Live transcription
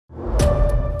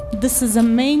this is the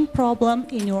main problem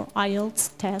in your IELTS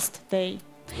test day.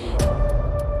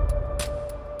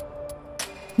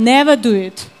 Never do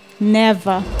it.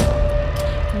 Never.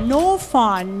 No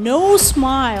fun, no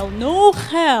smile, no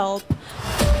help.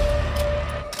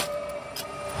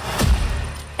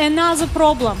 Another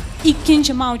problem.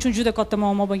 Ikkinchi men uchun juda katta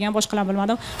muammo bo'lgan, boshqalar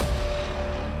bilmadim.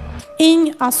 Eng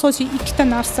asosiy ikkita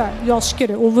narsa yozish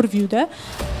kerak overviewda.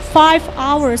 5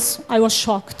 hours I was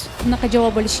shocked. Bunaqa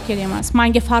javob bo'lishi kerak emas.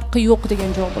 Menga farqi yo'q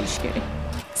degan javob bo'lishi kerak.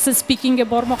 Siz speakingga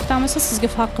bormoqdamisiz, sizga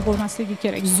farqi bo'lmasligi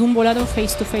kerak. Zoom bo'ladimi,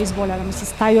 face to face bo'ladimi, siz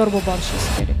tayyor bo'lib borishingiz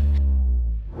kerak.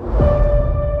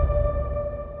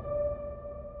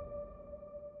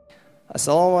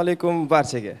 Assalomu alaykum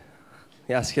barchaga.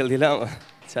 Yaxshi keldinglarmi?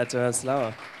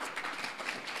 Charchamasizlarmi?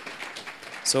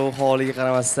 Sovuq havoga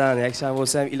qaramasdan, yakshanba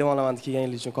bo'lsa ham ilm olaman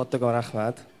kelganingiz uchun kattakon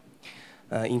rahmat.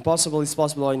 Impossible is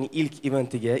possible oyining ilk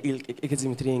eventiga, ilk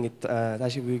akademik treningga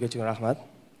tashrif buyurganingiz uchun rahmat.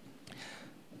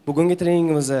 Bugungi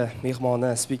treningimizda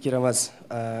mehmoni, speakerimiz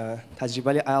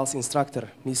tajribali IELTS Instructor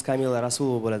Ms.Kamila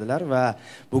Rasulova bo'ladilar va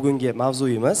bugungi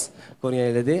mavzuyimiz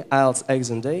ko'rganingizdek IELTS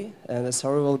Exam Day and a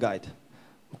Survival Guide.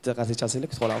 Diqqatingizni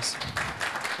kutib qolamiz.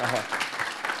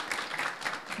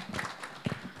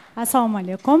 Assalamu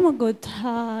alaikum.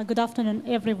 Good afternoon,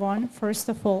 everyone. First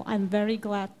of all, I'm very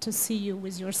glad to see you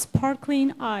with your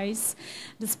sparkling eyes.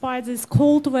 Despite this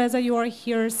cold weather, you are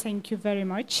here. Thank you very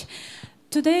much.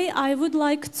 Today, I would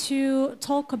like to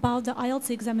talk about the IELTS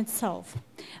exam itself.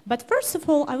 But first of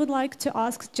all, I would like to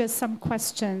ask just some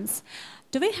questions.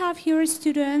 Do we have here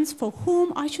students for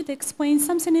whom I should explain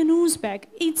something in Uzbek?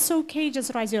 It's okay,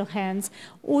 just raise your hands.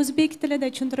 O'zbek tilida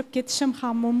tushuntirib ketishim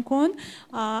ham mumkin.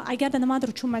 Agarda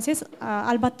nimadir tushunmasangiz,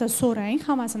 albatta so'rang,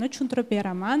 hammasini tushuntirib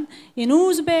beraman. In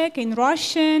Uzbek, in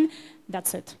Russian,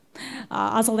 that's it.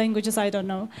 Other languages I don't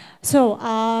know. So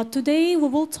today we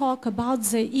will talk about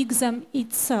the exam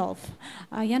itself.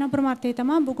 Yana bir marta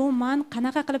aytaman, bugun men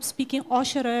qanaqa qilib speaking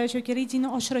oshirish yoki readingni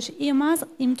oshirish emas,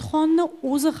 imtihonni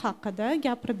o'zi haqida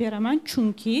gapirib beraman,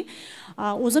 chunki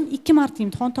o'zim 2 marta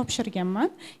imtihon topshirganman,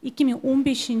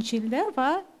 2015-yilda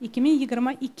va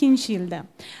 2022-yilda.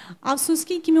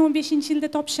 Afsuski 2015-yilda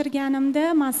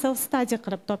topshirganimda men self study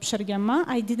qilib topshirganman.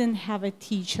 I didn't have a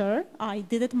teacher. I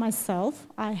did it myself.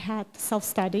 I had self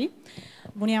study.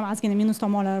 Buni ham ozgina minus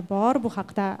tomonlari bor, bu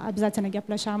haqida обязательно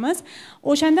gaplashamiz.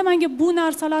 O'shanda menga bu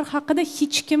narsalar haqida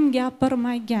hech kim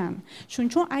gapirmagan. Shuning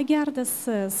uchun agarda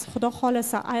siz xudo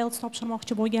xolasa IELTS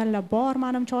topshirmoqchi bo'lganlar bor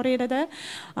menimcha orangizda,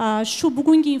 shu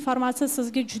bugungi informatsiya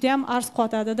sizga juda ham arz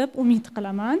qotadi deb umid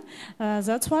qilaman.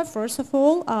 That's why first of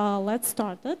all, let's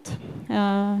start it.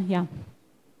 Yeah.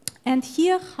 And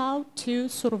here how to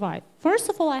survive. First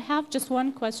of all, I have just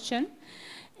one question.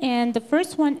 And the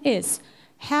first one is,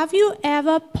 have you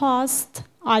ever passed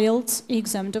IELTS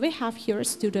exam? Do we have here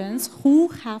students who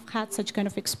have had such kind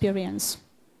of experience?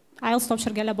 IELTS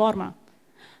topshirganlar bormi?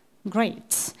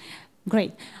 Great.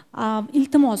 Great.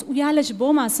 Iltimos, uyalish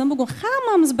bo'lmasin. Bugun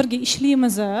hammamiz birga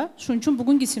ishlaymiz. Shuning uchun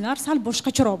bugungi seminar sal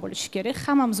boshqacharoq bo'lishi kerak.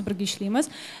 Hammamiz birga ishlaymiz.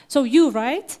 So you,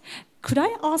 right? Could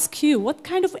I ask you, what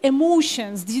kind of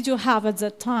emotions did you have at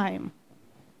that time?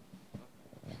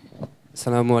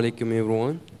 Assalamu alaikum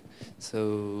everyone.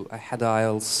 So I had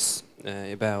IELTS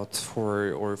about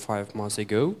 4 or 5 months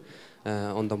ago.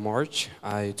 On the March,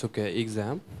 I took an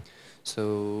exam.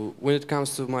 So when it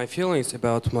comes to my feelings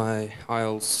about my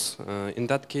IELTS, in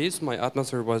that case, my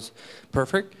atmosphere was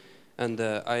perfect, and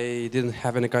I didn't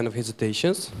have any kind of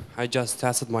hesitations. I just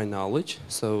tested my knowledge,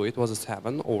 so it was a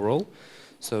 7 overall.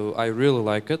 So I really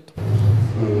like it.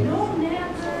 No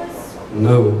nervous.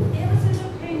 No. Everything's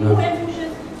okay. No.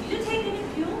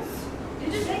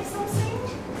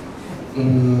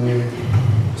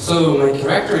 So my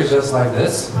character is just like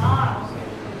this.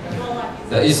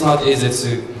 It's not easy to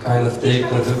kind of take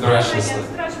into corrections.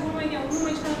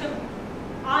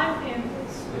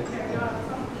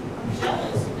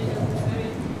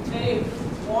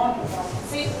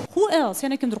 Who else?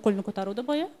 Yana kimdir qo'lini ko'taruvdi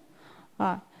boya?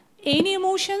 Any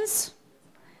emotions?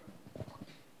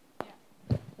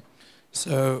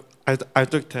 So I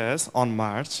took tests on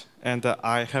March, and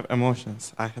I have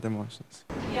emotions. I had emotions.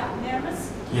 Yeah,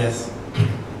 nervous? Yes.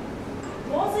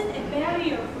 Was it a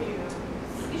barrier for you?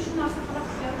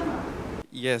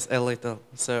 Yes, a little.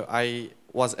 So I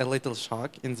was a little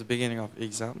shocked in the beginning of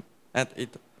exam, and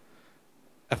it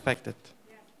affected.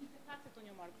 Yes, it affected on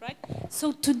your mark, right?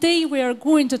 So today we are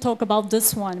going to talk about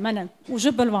this one.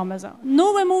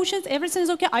 No emotions, everything is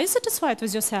okay. Are you satisfied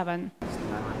with your 7?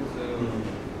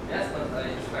 Yes, but I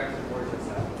expect more than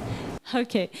 7.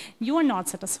 Okay, you are not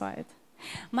satisfied.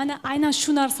 Mana aynan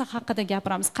shu narsa haqida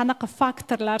gapiramiz. Qanaqa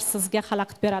faktorlar sizga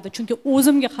xalaqit beradi? Chunki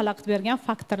o'zimga xalaqit bergan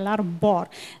faktorlar bor.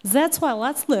 That's why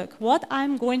let's look what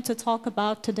I'm going to talk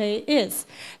about today is.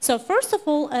 So first of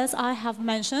all, as I have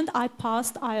mentioned, I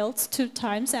passed IELTS 2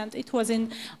 times and it was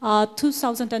in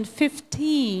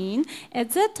 2015.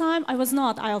 At that time, I was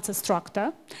not IELTS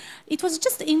instructor. It was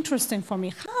just interesting for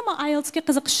me. Hamma IELTS ga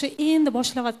qiziqishi endi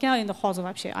boshlayotgan, endi hozir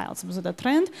вообще IELTS bizda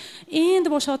trend. Endi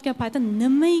boshlayotgan paytda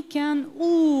nima ekan,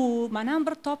 mana ham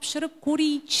bir topshirib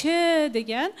ko'raychi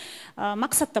degan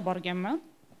maqsadda borganman.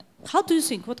 How do you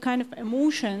think? What kind of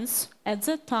emotions at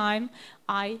that time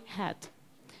I had?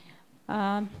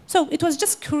 So it was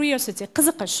just curiosity,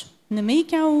 qiziqish. Nima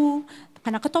ekan u?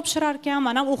 Qanaqa topshirar ekan?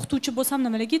 Men ham o'qituvchi bo'lsam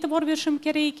nimalarga e'tibor berishim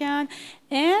kerak ekan?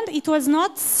 And it was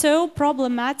not so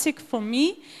problematic for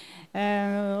me.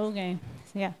 Okay.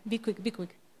 Yeah, be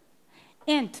quick.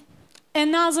 And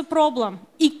another problem.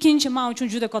 Ikkinchi men uchun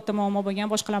juda katta muammo bo'lgan,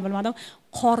 boshqalarni bilmadim.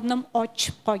 Qornim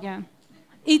ochib qolgan.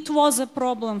 It was a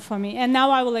problem for me, and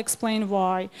now I will explain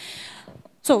why.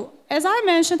 So, as I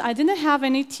mentioned, I didn't have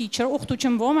any teacher,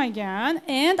 o'qituvchim bo'lmagan,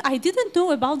 and I didn't know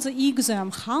about the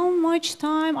exam, how much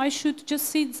time I should just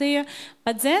sit there.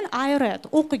 But then I read,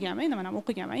 o'qiganman, endi men ham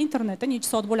o'qiganman, internetda necha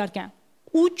soat bo'lar ekan?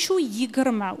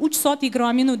 3 soat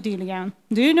 20 minut deyilgan.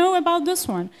 Do you know about this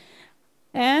one?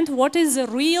 And what is the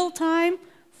real time?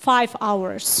 5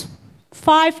 hours.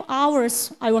 5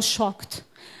 hours, I was shocked.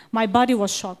 My body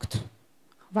was shocked.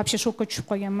 Вообще shokka tushib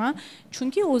qolganman.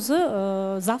 Chunki o'zi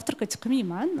завтракать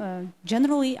qilmayman.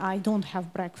 Generally I don't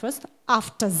have breakfast.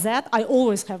 After that I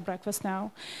always have breakfast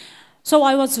now. So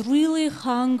I was really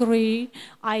hungry.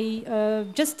 I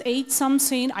just ate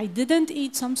something. I didn't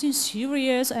eat something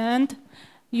serious, and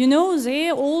you know,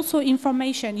 there also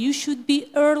information. You should be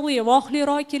early.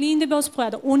 Vaqtliroq keling deb yozib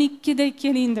qo'yadi. 12 da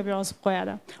keling deb yozib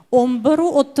qo'yadi.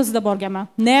 11:30 da borganman.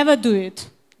 Never do it.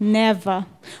 Never.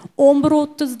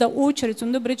 11:30 da очередь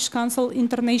unda British Council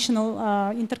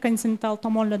International Intercontinental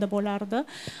tomonlarda bo'lardi.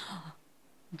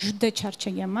 Juda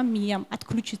charchaganman, miyam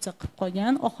отключиться qilib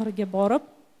qolgan. Oxiriga borib,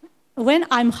 when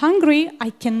I'm hungry, I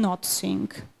cannot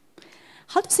sing.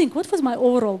 How to sing? What was my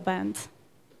overall band?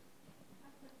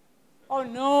 Oh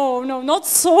no, not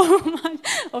so much.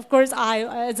 Of course,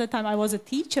 at the time I was a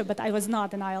teacher, but I was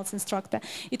not an IELTS instructor.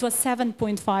 It was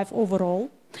 7.5 overall.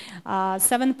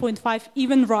 7.5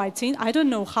 even writing. I don't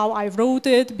know how I wrote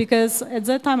it because at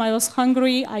that time I was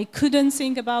hungry. I couldn't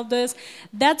think about this.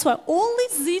 That's why only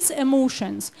these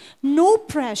emotions, no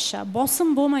pressure,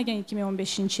 bosim bo'lmagan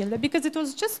 2015-yilda because it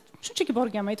was just shunchaki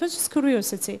borganman. It was just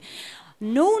curiosity.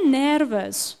 No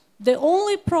nervous. The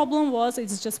only problem was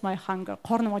it's just my hunger.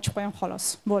 Qornim ochib qo'ygan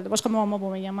xolos. Bo'ldi. Boshqa muammo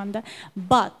bo'lmagan menda.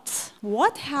 But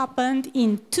what happened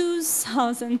in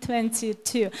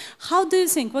 2022? How do you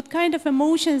think? What kind of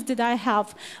emotions did I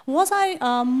have? Was I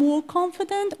more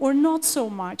confident or not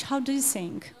so much? How do you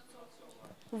think?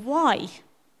 Why?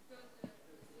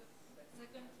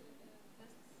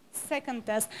 Second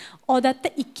test. Odatda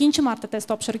ikkinchi marta test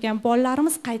topshirgan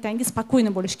bolalarimiz qaytangi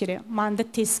spokойно bo'lish kerak. Menda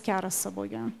teskarisi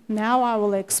bo'lgan. Now I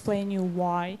will explain you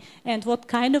why and what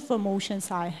kind of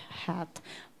emotions I had.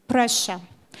 Pressure.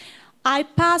 I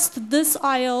passed this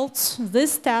IELTS,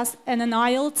 this test, and an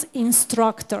IELTS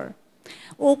instructor.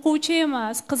 O'quvchi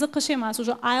emas, qiziqish emas,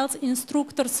 o'sha IELTS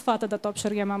instructor sifatida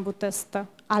topshirganman bu testni.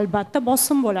 Albatta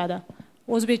bosim bo'ladi.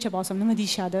 O'zbekcha bosim nima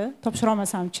deyshadi? Topshira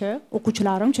olmasamchi,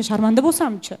 o'quvchilarimcha sharmanda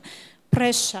bo'lsamchi?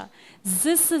 Pressure.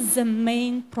 This is the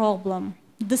main problem.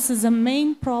 This is the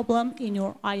main problem in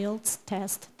your IELTS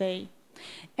test day.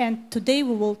 And today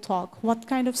we will talk what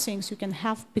kind of things you can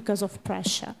have because of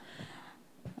pressure.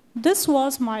 This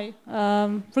was my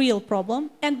real problem,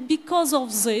 and because of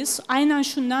this, aynan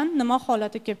shundan nima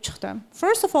holati kelib chiqdi.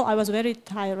 First of all, I was very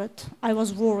tired. I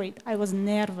was worried. I was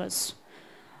nervous.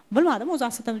 Bilmadim, o'zi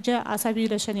aslida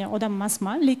asabiylashadigan odam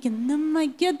emasman, lekin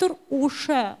nimagadir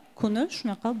o'sha kuni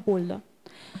shunaqa bo'ldi.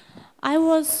 I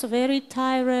was very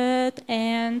tired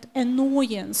and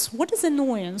annoyance. What is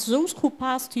annoyance? Those who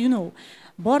passed, you know.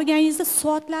 Borganingizda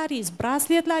soatlaringiz,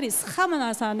 brasletlaringiz, hamma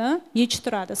narsani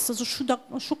yechtiradi. Sizni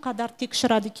shu qadar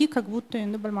tekshiradiki, как будто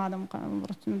endi bilmadim,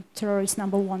 terrorist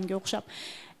number 1 ga o'xshab.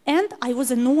 And I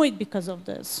was annoyed because of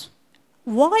this.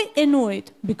 Why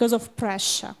annoyed? Because of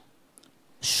pressure.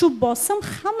 Shu bosim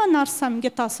hamma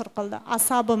narsamga ta'sir qildi.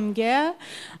 Asabimga,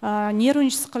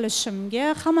 nervnичать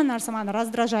qilishimga, hamma narsa meni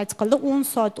раздражать qildi. 10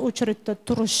 soat очередda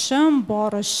turishim,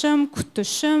 borishim,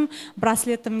 kutishim,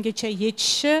 brasletimgacha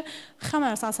yechishi,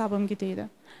 hamma narsa asabimga tegdi.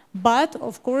 But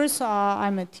of course,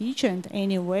 I'm a teacher, and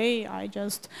anyway, I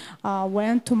just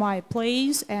went to my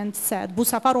place and said, bu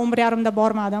safar 11:30da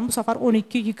bormadim, bu safar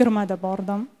 12:20da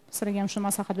bordim. sizlarga ham shu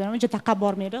maslahat beraman. Juda taqab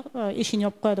bormaylik, eshikni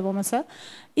yopib qo'yadi bo'lmasa.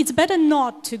 It's better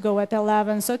not to go at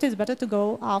 11, so it is better to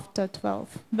go after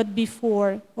 12, but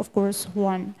before, of course,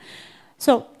 1.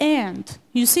 So, and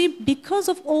you see, because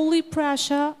of all the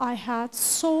pressure, I had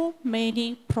so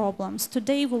many problems.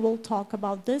 Today we will talk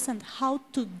about this and how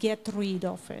to get rid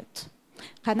of it.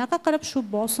 Qanaqa qilib shu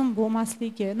bosim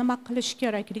bo'lmasligi, nima qilish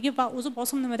kerakligi va o'zi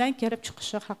bosim nimadan kelib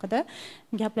chiqishi haqida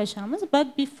gaplashamiz.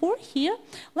 But before here,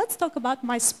 let's talk about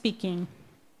my speaking.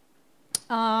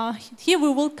 Here we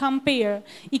will compare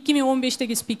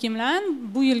 2015dagi speaking bilan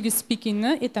bu yilgi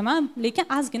speakingni aytaman, lekin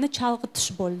ozgina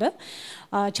chalg'itish bo'ldi.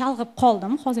 Chalg'ib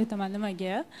qoldim, hozir aytaman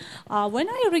nimaga. When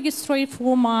I registered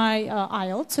for my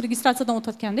IELTS, registratsiyadan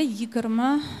o'tayotganda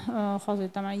hozir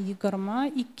aytaman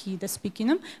 22 da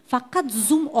speakingim faqat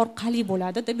Zoom orqali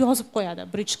bo'ladi deb yozib qo'yadi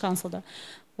British Councilda.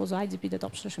 O'zi IDP'da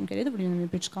topshirishim kerak edi, buning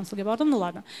British Councilga bordim,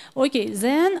 ularni. Okay,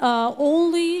 then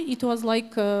only it was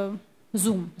like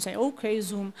Zoom. Say, okay,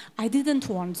 Zoom. I didn't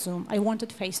want Zoom. I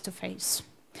wanted face to face.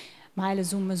 Mayli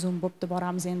Zoom bo'pti,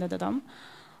 boramiz endi dedim.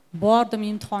 Bordim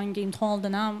imtihonga, imtihon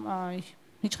oldin ham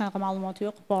hech qanaqa ma'lumot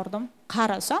yo'q, bordim.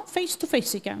 Qarasam face to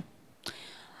face ekan.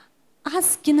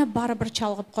 Ozgina baribir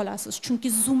chalg'ib qolasiz, chunki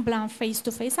Zoom bilan face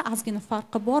to face ozgina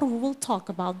farqi bor. We will talk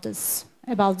about this,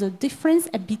 about the difference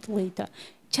a bit later.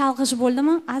 Chalg'ish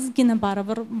bo'ldimi? Ozgina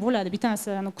baribir bo'ladi. Bitta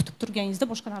narsani kutib turganingizda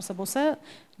boshqa narsa bo'lsa,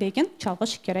 lekin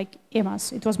chalg'ish kerak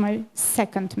emas. It was my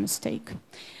second mistake.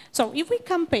 So if we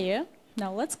compare,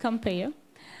 now let's compare.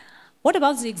 What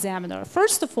about the examiner?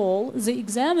 First of all, the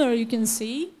examiner, you can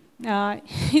see,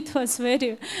 it was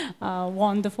very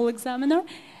wonderful examiner.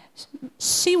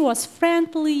 She was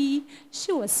friendly,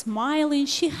 she was smiling,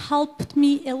 she helped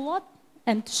me a lot,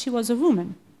 and she was a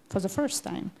woman for the first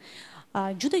time.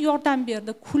 Juda yordam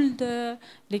berdi, kuldi,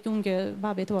 lekin unga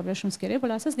bab e'tibor berishimiz kerak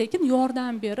bo'lasiz, lekin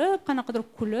yordam berib, qanaqadir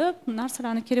kulib,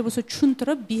 narsalarni kerak bo'lsa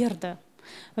tushuntirib berdi.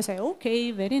 I say,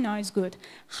 okay, very nice, good.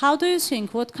 How do you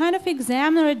think? What kind of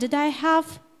examiner did I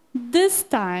have this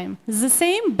time? The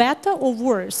same, better, or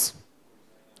worse?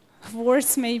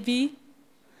 Worse, maybe.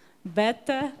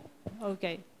 Better?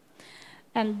 Okay.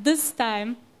 And this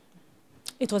time,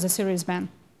 it was a serious man.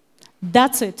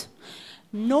 That's it.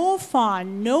 No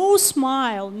fun, no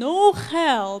smile, no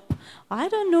help. I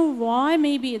don't know why.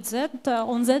 Maybe it's that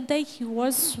on that day he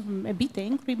was a bit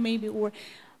angry, maybe, or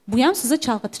bu ham sizni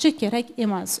chalg'itishi kerak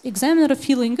emas. Examiner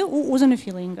feeling, u o'zini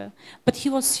feeling, but he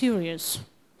was serious.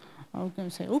 I was going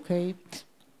to say, okay.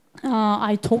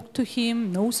 I talked to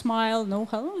him, no smile, no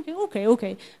help.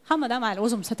 Okay. Hammadan mayli,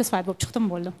 o'zim satisfied bo'lib chiqdim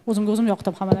bo'ldi. O'zimga o'zim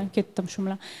yoqdim, hammadan ketdim shu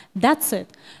bilan. That's it.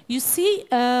 You see,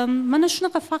 mana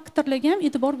shunaqa faktorlarga ham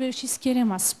e'tibor berishingiz kerak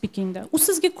emas speakingda. U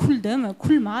sizga kuldimi,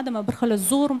 kulmadimi, bir xil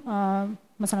zo'r,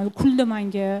 masalan, kuldi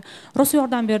menga, rosa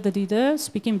yordam berdi deydi,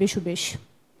 speaking 5/5.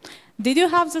 Did you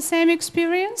have the same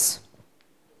experience?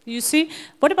 You see,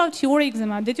 what about your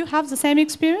exam? Did you have the same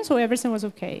experience or everything was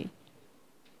okay?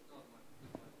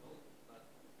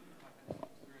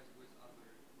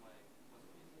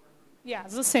 Yeah,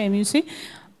 the same, you see.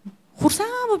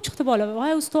 Xursand bo'lib chiqdi bola.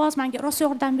 Voy ustoz, menga rosa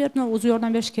yordam berdi, o'zi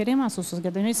yordam berish kerak emas u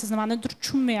sizga. Demak, siz nimanidir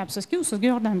tushunmayapsizki, u sizga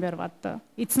yordam beryapti.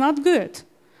 It's not good.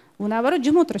 Uni avvalo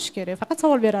jim o'tirish kerak. Faqat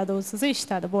savol beradi, u sizni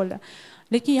eshitadi, bo'ldi.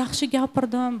 Lekin yaxshi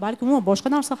gapirdim, balki u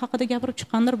boshqa narsa haqida gapirib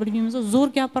chiqqandir, bilmaymiz,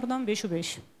 zo'r gapirdim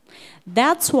 5/5.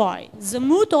 That's why the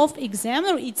mood of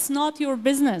examiner, it's not your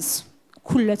business.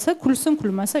 Kullasa, kulsin,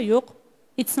 kulmasa yo'q.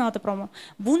 It's not a problem.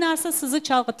 Bu narsa sizni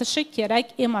chalg'itishi kerak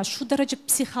emas. Shu daraja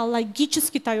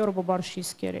psixologически tayyor bo'lib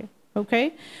borishingiz kerak.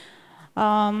 Okay?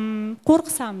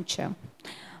 Qo'rqsamchi.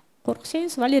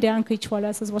 Qo'rqsangiz valerianka ichib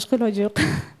olasiz, boshqa iloji yo'q.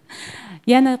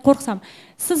 Yana qo'rqsam,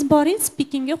 siz boring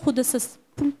speakingga, xuddi siz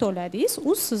pul to'ladingiz,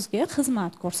 u sizga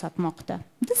xizmat ko'rsatmoqda.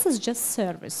 This is just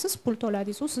service. Siz pul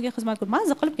to'ladingiz, u sizga xizmat ko'rsatmoqda.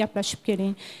 Mazza qilib gaplashib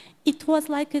keling. It was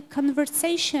like a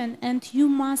conversation and you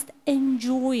must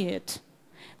enjoy it.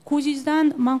 Ko'zingizdan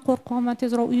men qo'rqaman,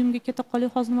 tezroq uyimga ketib qolay,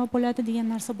 hozir nima bo'ladi degan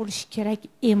narsa bo'lishi kerak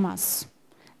emas.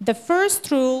 The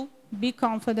first rule, be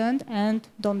confident and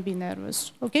don't be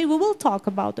nervous. Okay, we will talk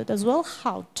about it as well,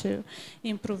 how to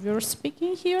improve your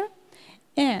speaking here.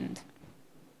 And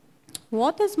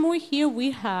what is more here, we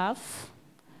have,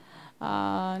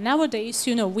 nowadays,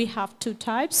 you know, we have two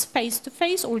types,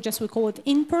 face-to-face, or just we call it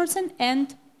in-person,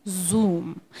 and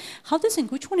Zoom. How do you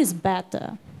think, which one is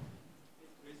better?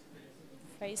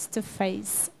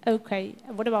 Face-to-face. Okay,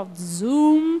 what about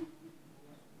Zoom?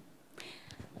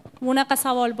 Bunaqa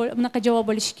savol, bunaqa javob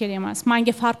bo'lishi kerak emas.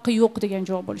 Menga farqi yo'q degan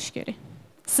javob bo'lishi kerak.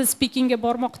 Siz speakingga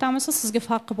bormoqdamisiz, sizga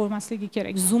farqi bo'lmasligi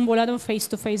kerak. Zoom bo'ladimi,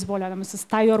 face-to-face bo'ladimi, siz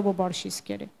tayyor bo'lib borishingiz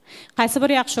kerak. Qaysi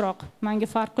biri yaxshiroq? Menga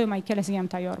farqi yo'q, men ikkalasiga ham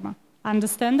tayyorman.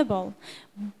 Understandable.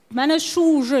 Mana shu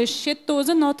уже shetda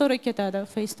o'zi noto'g'ri ketadi.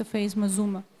 Face to face mi,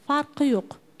 Zoom mi? Farqi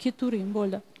yo'q. Ketavering,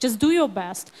 bo'ldi. Just do your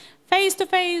best. Face to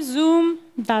face, Zoom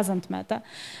doesn't matter.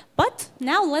 But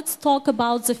now let's talk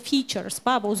about the features.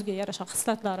 Bab o'ziga yarasha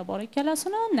xislatlari bor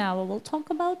ikkalasini. Now we will talk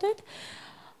about it.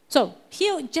 So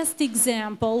here just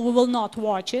example. We will not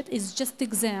watch it. It's just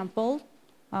example.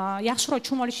 Yaxshiroq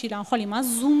tushunib olishinglarni xohlayman.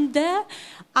 Zoomda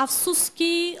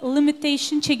afsuski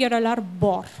limitation chegaralar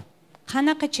bor.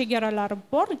 Qanaqa chegaralar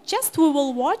bor? Just we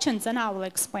will watch and then I will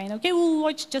explain. Okay, we will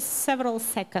watch just several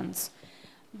seconds.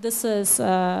 This is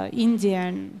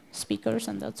Indian speakers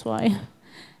and that's why.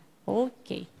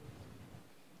 Okay.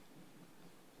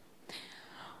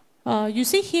 You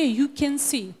see here, you can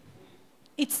see.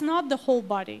 It's not the whole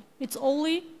body. It's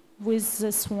only with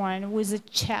this one, with the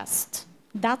chest.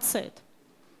 That's it.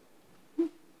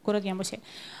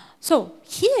 So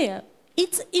here,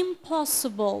 it's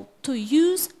impossible to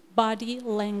use body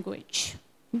language.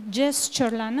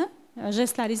 Gesturelarni,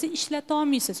 jestlaringizni ishlata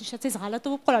olmaysiz. Ishlatsangiz g'alati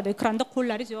bo'lib qoladi. Ekranda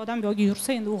qo'llaringiz yordam yo'g'i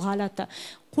yursa, endi u g'alati.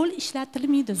 Qo'l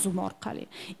ishlatilmaydi Zoom orqali.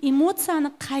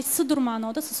 Emotsiyani qaysidir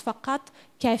ma'noda siz faqat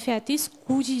kayfiyatingiz,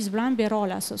 ko'zingiz bilan bera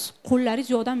olasiz. Qo'llaringiz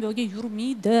yordam yo'g'i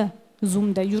yurmaydi.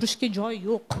 Zoomda yurishga joy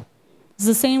yo'q.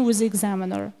 The same with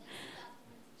examiner.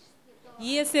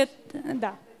 Yes,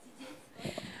 да.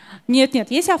 Нет,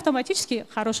 если автоматически,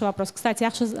 хороший вопрос. Кстати,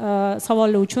 yaxshi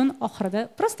savollar uchun oxirida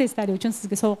просто testlar uchun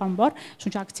sizga sovg'am bor.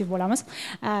 Shuncha aktiv bo'lamiz.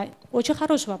 Очень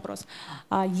хороший вопрос.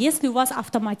 Если у вас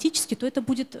автоматически, то это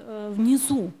будет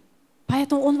внизу.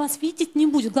 Поэтому он вас видеть не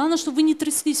будет. Главное, чтобы вы не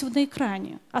тряслись на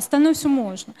экране. Остальное все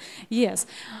можно. Yes.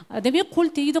 Demak, qo'l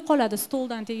tegida qoladi,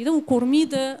 stoldan tegida, u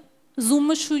ko'rmaydi.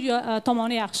 Zoomni shu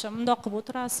tomoni yaxshi. Bundoq qilib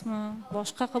o'tirasizmi?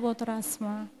 Boshqa qilib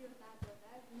o'tirasizmi?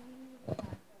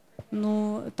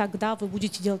 Ну, тогда вы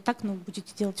будете делать так, ну,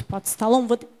 будете делать под столом.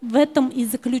 Вот в этом и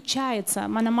заключается.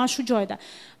 Mana shu joyda.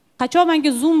 Qachon menga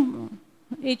Zoom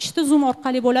eshitdi, Zoom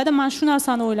orqali bo'ladi, men shu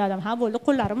narsani o'yladim. Ha, bo'ldi,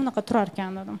 qo'llarim bunaqa turar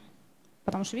ekan dedim.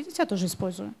 Потому что, видите, я тоже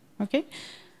использую. Окей?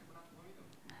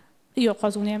 Yo'q,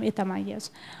 hozir uni ham aytaman,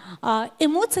 yes.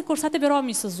 Emotsiya ko'rsatib bera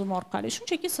olmaysiz Zoom orqali.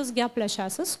 Shunchaki siz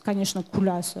gaplashasiz, конечно,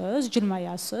 kulasiz,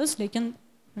 jilmayasiz, lekin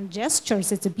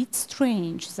gestures it's a bit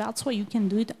strange. That's why you can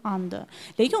do it under.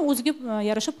 Lekin o'ziga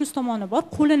yarasha plus tomoni bor.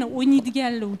 Qo'lini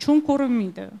o'ynaydiganlar uchun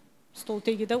ko'rinmaydi. Stol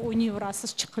tagida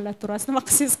o'ynayverasiz, chiqillab turasiz, nima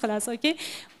qilsangiz qilasiz, okay?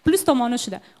 Plus tomoni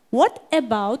shuda. What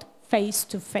about face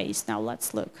to face? Now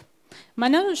let's look.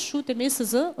 Mana shu demak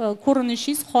sizni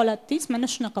ko'rinishingiz, holatingiz mana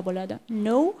shunaqa bo'ladi.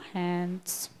 No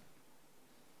hands.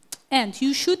 And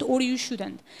you should or you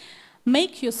shouldn't.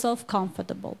 Make yourself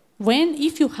comfortable.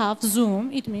 If you have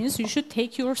Zoom, it means you should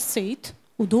take your seat.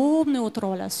 Удобно o'tira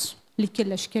olasiz.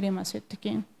 Likillash kerak emas endi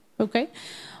keyin. Okay?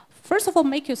 First of all,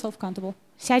 make yourself comfortable.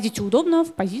 Сядете удобно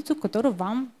в позицию, которая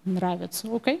вам нравится.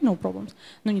 Okay? No problems.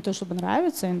 Ну, не то, чтобы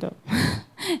нравится,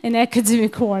 in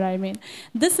academic one, I mean.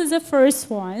 This is the first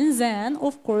one. Then,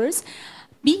 of course,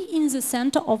 be in the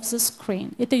center of the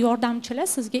screen. Это yordamchilar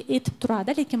sizga etib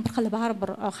turadi, lekin bir xil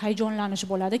baribir hayajonlanish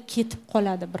bo'ladi, ketib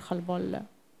qoladi bir xil bolalar.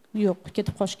 Yo'q,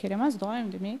 ketib qolish kerak emas,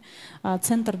 doim demak,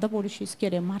 sentrda bo'lishingiz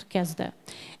kerak, markazda.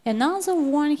 Another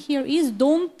one here is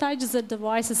don't touch the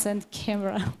devices and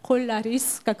camera.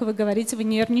 Qo'llaringiz, как вы говорите, вы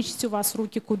нервничаете, у вас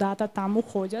руки куда-то там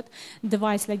уходят.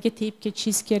 Девайсlarga tegib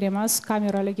ketishingiz kerak emas,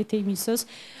 kameralarga tegmaysiz.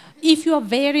 If you are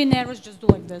very nervous, just do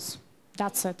like this.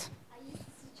 That's it.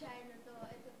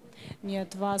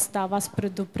 Нет, вас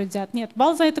предупредят. Нет,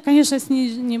 балл за это, конечно,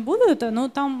 не будут, но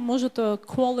там может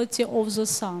quality of the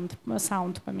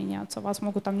sound поменяться. Вас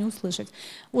могут там не услышать.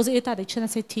 O'zi aytadi,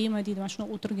 ichida tema deydi, mana shuni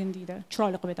o'tirgin deydi.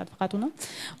 Chiroyli qilib aytadi faqat uni.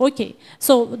 Okay,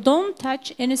 so don't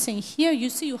touch anything. Here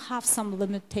you see you have some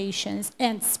limitations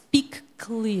and speak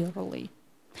clearly.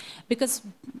 Because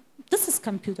this is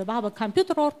computer. Baribir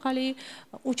kompyuter orqali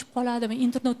o'chib qoladimi,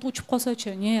 internet o'chib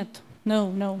qolsa-chi? Нет.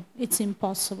 No, it's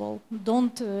impossible.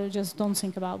 Don't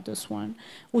think about this one.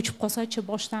 O'chib qolsa-chi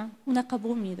boshdan unaqa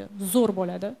bo'lmaydi. Zo'r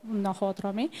bo'ladi, undan xavotir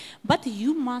olmang. But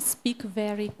you must speak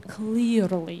very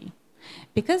clearly.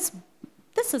 Because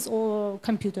this is all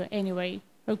computer anyway,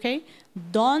 okay?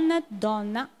 Donna,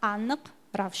 aniq,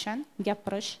 ravshan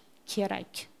gapirish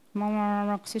kerak.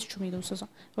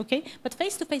 Okay? But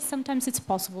face to face sometimes it's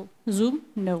possible. Zoom,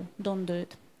 no, don't do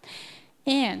it.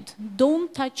 And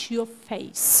don't touch your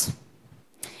face.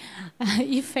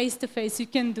 If face to face you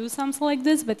can do something like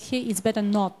this, but here it's better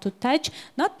not to touch,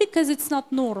 not because it's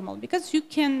not normal, because you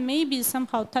can maybe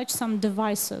somehow touch some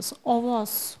devices.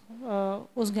 Ovoz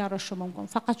o'zgarishi mumkin.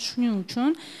 Faqat shuning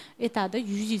uchun aytadi,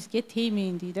 yuzingizga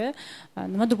tegmang deydi.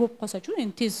 Nimadir bo'lib qolsa-chi,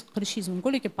 endi tez qilishingiz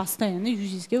mumkin, lekin постоянно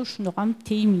yuzingizga shundoq ham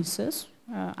tegmaysiz.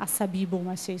 Asabiy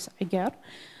bo'lmasangiz agar.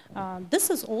 This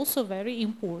is also very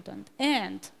important.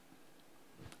 And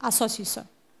asosiysi,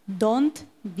 don't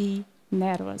be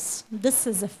nervous. This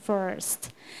is the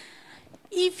first.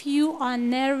 If you are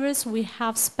nervous, we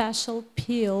have special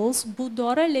pills. Bu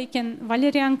dori, lekin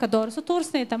valerianka dorisi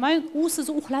to'g'risini aytaman, u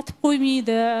sizni uxlatib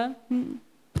qo'ymaydi.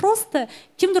 Prosta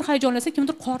kimdir hayajonlansa,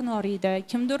 kimdir qorni og'riydi,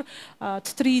 kimdir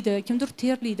titraydi, kimdir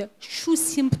terlaydi. Shu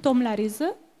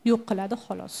simptomlaringizni yo'q qiladi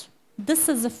xolos. This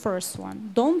is the first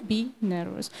one. Don't be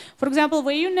nervous. For example,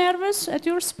 were you nervous at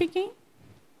your speaking?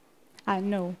 I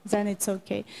know, then it's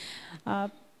okay.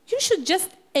 You should just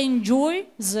enjoy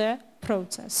the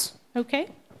process. Okay?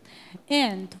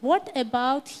 And what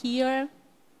about here,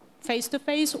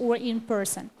 face-to-face or in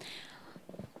person?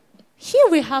 Here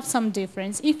we have some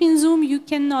difference. If in Zoom you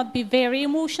cannot be very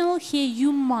emotional, here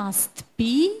you must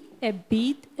be a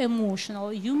bit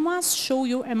emotional. You must show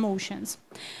your emotions.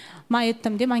 Men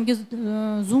aytdim-da, menga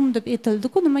Zoom deb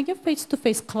aytildi-ku, nimaga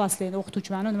face-to-face qilasizlar,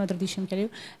 o'qituvchiman, nimadir deyishim kerak.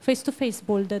 Face-to-face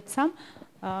bo'ldi desam,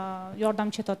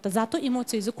 yordamchi aytdi, zato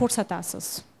emotsiyangizni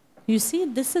ko'rsatasiz. You see,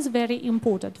 this is very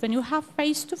important. When you have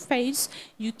face-to-face,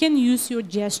 you can use your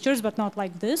gestures, but not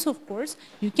like this, of course.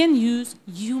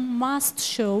 You must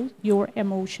show your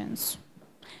emotions.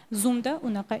 Zoomda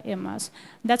unaqa emas.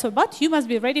 That's what, but you must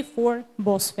be ready for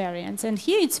both variants. And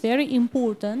here it's very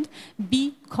important,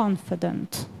 be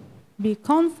confident. Be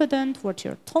confident what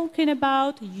you're talking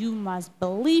about. You must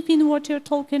believe in what you're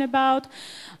talking about.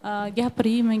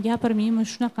 Gapirmayman,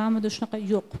 shunaqamidi, shunaqa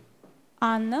yo'q.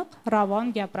 Aniq,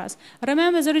 ravon gapirasiz.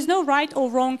 Remember, there is no right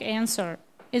or wrong answer.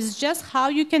 It's just how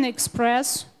you can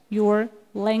express your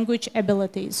language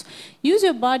abilities. Use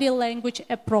your body language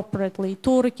appropriately.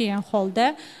 To'g'ri kelgan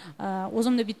holda,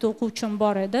 o'zimda bitta o'quvchim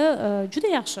bor edi,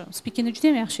 juda yaxshi, speakingi juda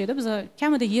ham yaxshi edi. Biz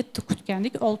kamida 7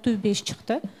 kutgandik, 6.5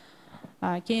 chiqdi.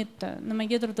 Keyin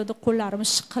nimagadir dedi, qo'llarimni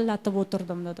shiqillatib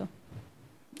o'tirdim dedi.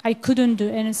 I couldn't do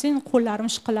anything. Qo'llarimni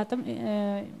shiqillatib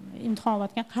imtihon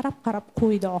o'tgan qarab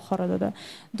qo'ydi oxiri dedi.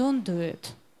 Don't do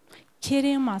it.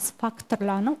 Kerak emas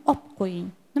faktorlarni olib qo'ying.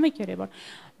 Nima kerak bor?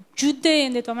 Juda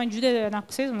endi aytaman, juda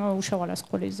naqsangiz, uni ushlab olasiz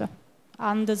qo'lingizda.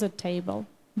 Under the table.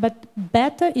 But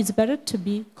it's better to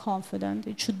be confident.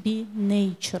 It should be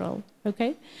natural.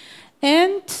 Okay?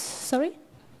 And sorry?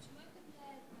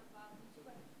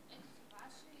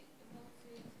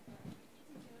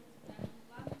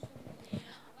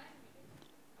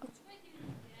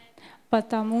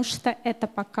 Потому что это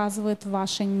показывает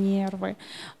ваши нервы.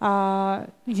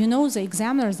 You know, the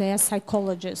examiners, they are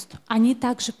psychologists. Они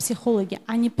также психологи.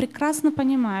 Они прекрасно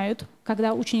понимают,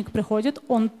 когда ученик приходит,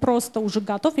 он просто уже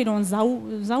готов, или он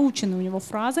заучены у него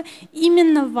фразы.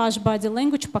 Именно ваш body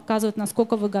language показывает,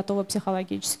 насколько вы готовы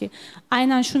психологически.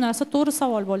 Aynan shu narsa to'g'ri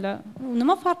savol bo'ldi.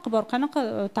 Nima farqi bor?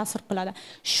 Qanaqa ta'sir qiladi?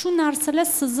 Shu narsalar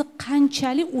sizni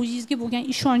qanchalik o'zingizga bo'lgan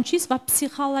ishonchingiz va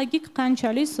psixologik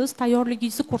qanchalik siz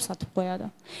tayyorligingizni ko'rsatib qo'yadi.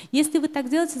 Если вы так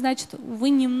делаете, значит,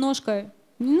 вы немножко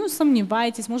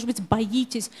сомневаетесь, может быть,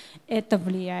 боитесь. Это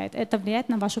влияет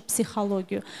на вашу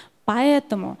психологию.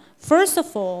 Поэтому, first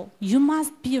of all, you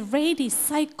must be ready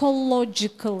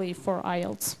psychologically for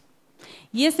IELTS.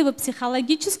 Если вы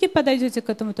психологически подойдете к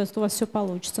этому тесту, у вас все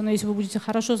получится. Но если вы будете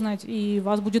хорошо знать, и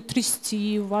вас будет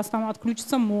трясти, у вас там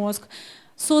отключится мозг,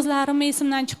 so'zlarimni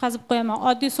esimdan chiqazib qo'yaman,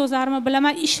 oddiy so'zlarimni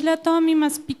bilaman, ishlata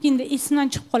olmayman speakingda, esimdan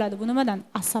chiqib qoladi. Bu nimadan?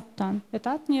 Asabdan.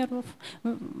 Это от нервов.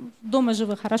 Дома же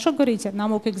вы хорошо говорите, на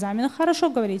мок экзамене хорошо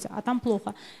говорите, а там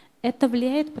плохо. Это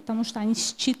влияет, потому что они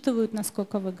считывают,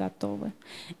 насколько вы готовы.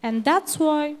 And that's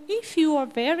why, if you are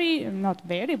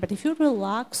but if you're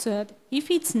relaxed, if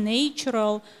it's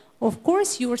natural, of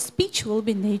course your speech will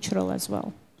be natural as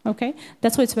well. Okay?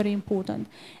 That's why it's very important.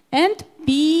 And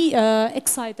be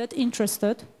excited,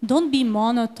 interested. Don't be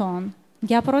monotone.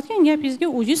 Gapirayotgan gapingizga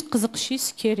o'zingiz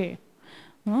qiziqishingiz kerak.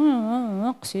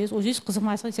 Qilsangiz, o'zingiz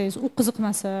qiziqmasangiz, u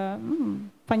qiziqmasa,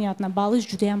 понятно, balingiz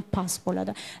juda ham past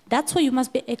bo'ladi. That's why you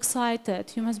must be excited.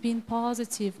 You must be in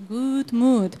positive, good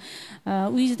mood.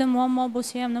 Uyingizda muammo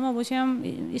bo'lsa ham, nima bo'lsa ham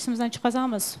esimizdan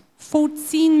chiqazamiz.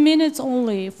 14 minutes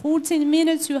only. 14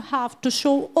 minutes you have to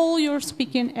show all your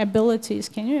speaking abilities.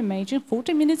 Can you imagine?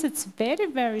 40 minutes, it's very,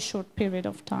 very short period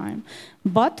of time.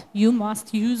 But you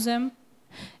must use them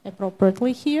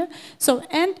appropriately here. So,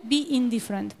 and be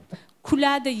indifferent.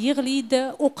 Kuladi,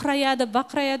 yig'laydi, o'qrayadi,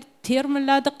 baqrayadi,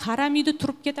 termiladi, qaramaydi,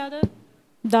 turib ketadi.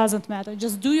 Doesn't matter.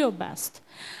 Just do your best.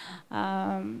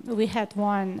 We had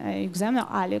one examiner,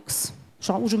 Alex.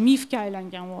 Уже mifga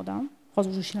aylangan odam. Hozir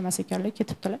уже ishlamas ekanlar,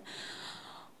 ketibdilar.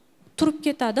 Turib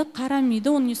ketadi, qaramaydi,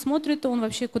 он не смотрит, он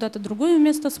вообще куда-то другое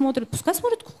место смотрит. Пускай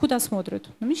смотрит, куда смотрит.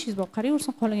 Nima ishingiz bor?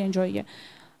 Qarayversin qolgan joyiga.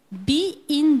 Be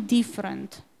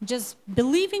indifferent. Just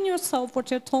believe in yourself, what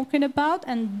you're talking about,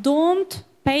 and don't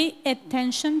Pay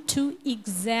attention to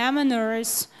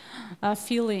examiner's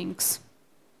feelings.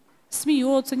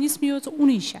 Смеется, не смеется, он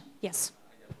ищет. Yes.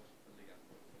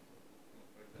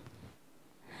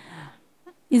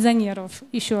 Из-за нервов,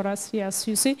 еще раз, yes,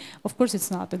 you see, of course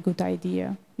it's not a good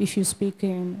idea if you speak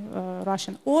in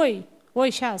Russian. Ой,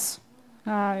 сейчас.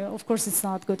 Of course it's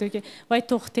not good, okay. Why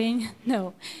toxting?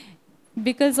 No.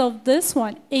 Because of this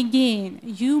one, again,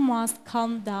 you must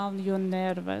calm down your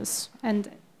nerves. And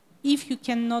if you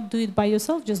cannot do it by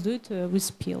yourself, just do it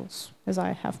with pills, as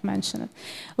I have mentioned.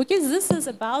 Okay, this is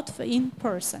about in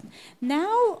person.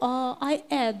 Now I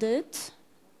added.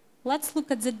 Let's look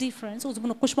at the difference. Let's look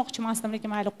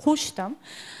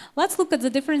at the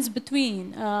difference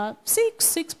between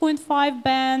 6.5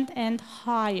 band and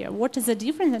higher. What is the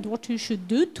difference and what you should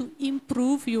do to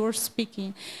improve your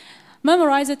speaking?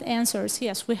 Memorized answers.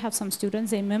 Yes, we have some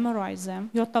students, they memorize them.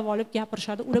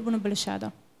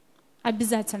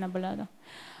 Обязательно biladi.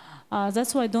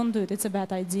 That's why don't do it, it's a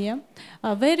bad idea.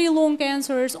 Very long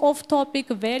answers, off topic,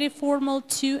 very formal,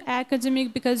 too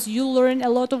academic, because you learn a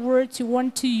lot of words, you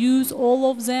want to use all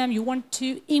of them, you want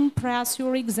to impress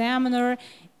your examiner.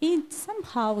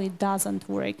 Somehow it doesn't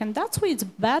work, and that's why it's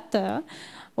better,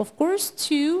 of course,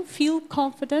 to feel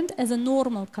confident as a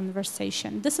normal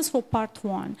conversation. This is for part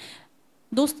 1.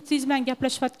 Do'stingiz bilan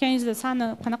gaplashayotganingizda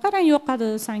sani qanaqa rang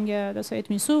yoqadi senga desa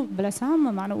aytmaysiz,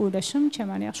 bilasanmi, meni o'ylashimcha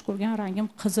meni yaxshi ko'rgan rangim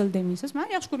qizil demaysiz. Men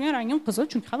yaxshi ko'rgan rangim qizil,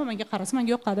 chunki hamma menga qarasa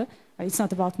menga yoqadi. It's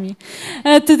not about me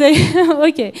today.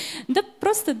 Okay.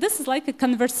 This is like a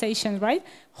conversation, right?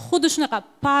 Xuddi shunaqa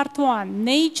part 1,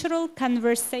 natural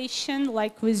conversation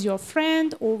like with your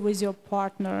friend or with your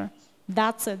partner.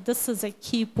 That's it. This is a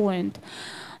key point.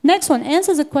 Next one,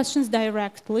 answer the questions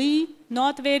directly.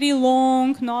 Not very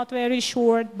long, not very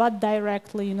short, but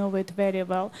directly, you know it very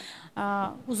well.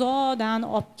 Uzoqdan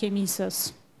olib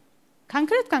kelmaysiz.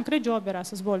 Concrete javob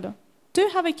berasiz, bo'ldi. Do you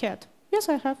have a cat? Yes,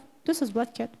 I have. This is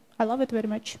black cat. I love it very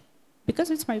much because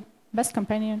it's my best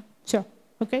companion. Sure.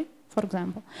 Okay? For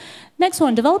example. Next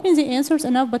one, developing the answers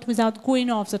enough but without going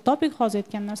off the topic. Hozir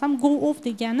aytgan narsam go off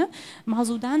degani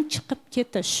mavzudan chiqib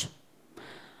ketish.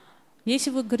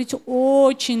 Если вы говорите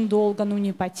очень долго, но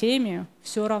не по теме,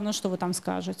 все равно, что вы там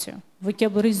скажете.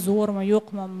 Vocabulary zo'rmi,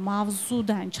 yo'qmi,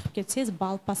 mavzudan chiqib ketsangiz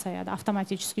ball pasayadi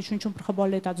avtomatически. Shuning uchun bir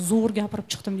bolalar aytadi, zo'r gapirib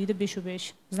chiqdim deydi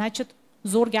 5/5. Значит,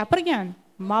 zo'r gapirgan,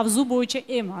 mavzu bo'yicha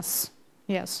emas.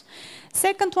 Yes.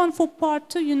 Second one for part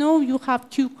 2, you know, you have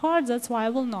cue cards, that's why I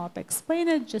will not explain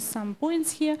it, just some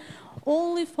points here.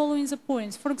 Only following the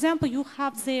points. For example, you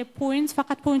have the points,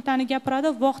 faqat pointlarni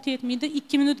gapiradi, vaqt yetmaydi,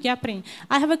 2 minut gapiring.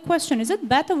 I have a question, is it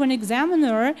better when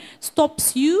examiner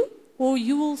stops you or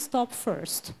you will stop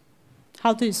first?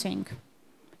 How do you think?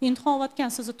 Imtihon olayotgan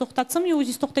sizni to'xtatsam yo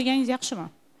o'zingiz to'xtaganingiz yaxshimi?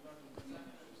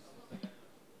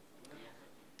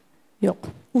 Yo'q,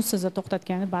 u sizni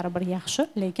to'xtatgani baribir yaxshi,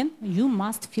 lekin you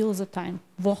must feel the time.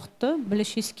 Vaqtni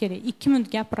bilishingiz kerak. 2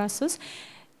 minut gapirasiz,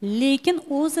 lekin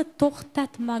o'zi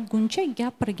to'xtatmaguncha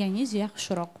gapirganingiz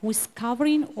yaxshiroq. With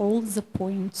covering all the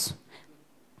points.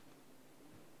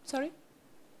 Sorry?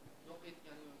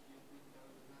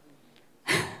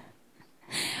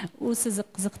 U sizni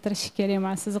qiziqtirishi kerak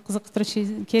emas. Sizni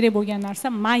qiziqtirishi kerak bo'lgan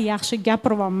narsa, men yaxshi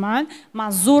gapiryapman, men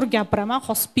zo'r gapiraman,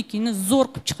 hozir speakingni zo'r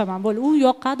qilib chiqaman. Bo'ldi, u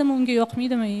yoqadimi, unga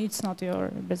yoqmaydimi, it's not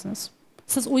your business.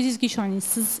 Siz o'zingizga ishoning,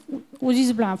 siz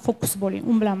o'zingiz bilan fokus bo'ling,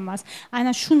 u bilan emas.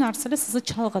 Aynan shu narsalar sizni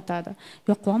chalg'itadi.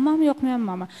 Yoqyapmanmi,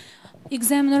 yoqmayapmanmi?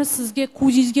 Examiner sizga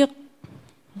ko'zingizga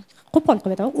qo'pol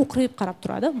qilib aytadi, o'qrayib qarab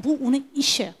turadi. Bu uni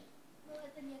ishi.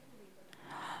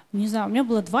 Не знаю, у меня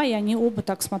было 2, и они оба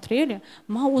так смотрели.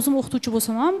 Ма o'zim o'qituvchi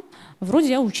bo'lsam ham, вроде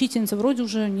я учительница, вроде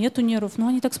уже нету нервов, но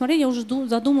они так смотрели, я уже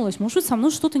задумалась, может быть, со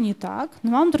мной что-то не так,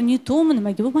 nimamdir не to'mi,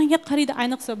 nimaga bu menga qaraydi,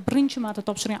 ayniqsa birinchi marta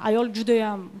topshirgan ayol juda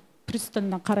ham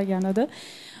pристально qaragan edi.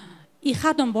 И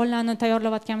har doim bolalarni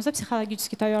tayyorlayotganimizda,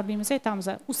 psixologически tayyorlaymiz,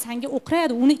 aytamiz, u senga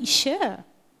o'qiradi, uni ishi.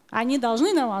 Они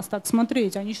должны на вас так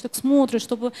смотреть, они так смотрят,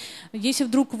 чтобы, если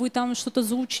вдруг вы там что-то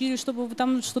заучили, чтобы вы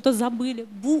там что-то забыли,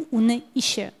 bu uni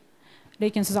ishi.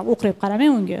 Lekin siz ham o'qirib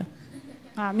qaramang unga.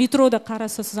 Metroda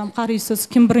qarasa siz ham qaraysiz,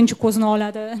 kim birinchi ko'zini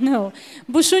oladi. No.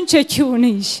 Bu shunchaki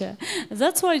uni ishi.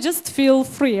 That's why just feel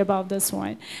free about this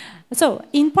one. So,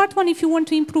 in part 1, if you want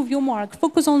to improve your mark,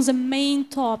 focus on the main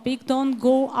topic. Don't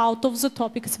go out of the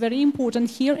topic. It's very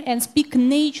important here. And speak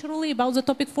naturally about the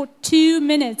topic for 2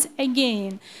 minutes.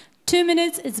 Again, 2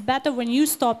 minutes is better when you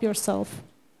stop yourself.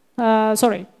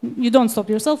 Sorry, you don't stop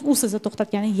yourself. U sizni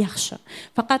to'xtatgani yaxshi.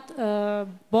 Faqat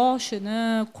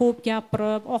boshini ko'p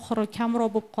gapirib, oxiri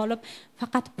kamroq bo'lib qolib,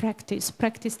 faqat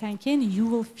practicedan keyin you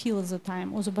will feel the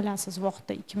time. O'zi bilasiz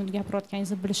vaqtda 2 minut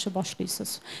gapirayotganingizni bilishni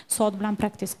boshlaysiz. Soat bilan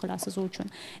practice qilasiz u uchun.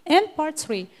 And part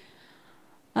 3.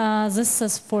 This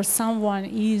is for someone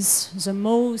is the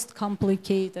most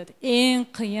complicated. Eng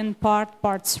qiyin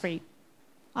part 3.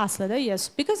 Aslida, yes,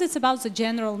 because it's about the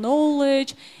general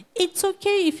knowledge. It's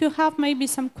okay if you have maybe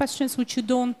some questions which you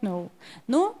don't know.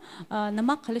 No,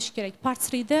 nima qilish kerak? Part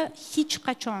 3da hech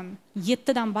qachon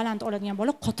 7 dan baland oladigan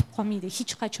bola qotib qolmaydi,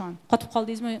 hech qachon. Qotib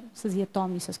qoldingizmi, siz 7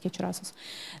 olmaysiz, kechirasiz.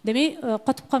 Demak,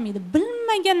 qotib qolmaydi.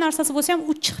 Bilmagan narsasi bo'lsa ham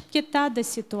u chiqib ketadi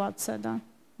situatsiyadan.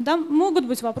 Да, могут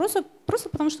быть вопросы, просто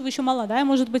потому что вы еще молодая,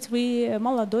 может быть, вы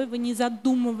молодой, вы не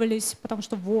задумывались, потому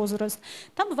что возраст.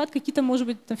 Там бывают какие-то, может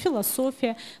быть, там,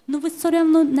 философия, но вы все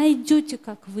равно найдете,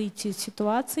 как выйти из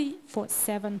ситуации for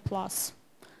 7+.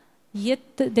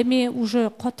 Demek уже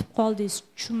qotib qoldingiz,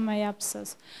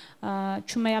 tushunmayapsiz.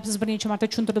 Tushunmayapsiz, bir necha marta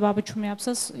tushuntirib baribir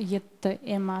tushunmayapsiz, 7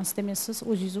 emas. Demak, siz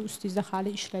o'zingizni ustingizda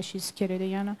hali ishlashingiz kerak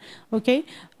degani. Okay?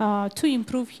 To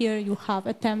improve here, you have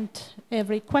attempt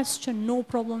every question, no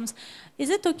problems. Is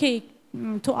it okay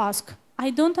to ask, I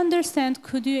don't understand,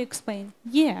 could you explain?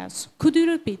 Yes. Could you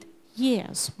repeat?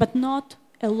 Yes, but not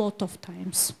a lot of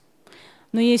times.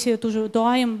 Но если это уже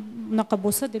doim unaqa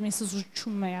bo'lsa, demak siz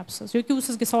tushunmayapsiz. Yoki u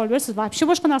sizga savol bersa, вообще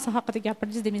boshqa narsa haqida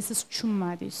gapirdingiz, demak siz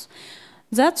tushunmadingiz.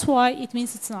 That's why it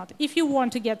means it's not. If you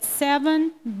want to get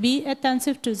 7, be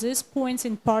attentive to these points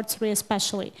in part 3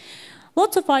 especially.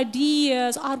 Lots of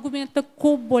ideas, argumentlar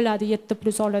ko'p bo'ladi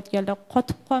 7+ oladiganlar,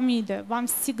 qotib qolmaydi. Вам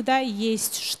всегда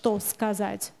есть что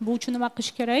сказать. Bu uchun nima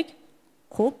qilish kerak?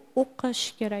 Ko'p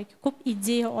o'qish kerak, ko'p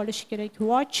ideya olish kerak.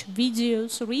 Watch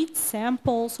videos, read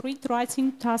samples, read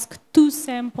writing task 2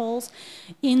 samples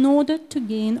in order to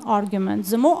gain arguments.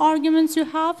 The more arguments you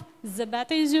have, the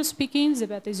better is your speaking, the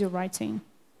better is your writing.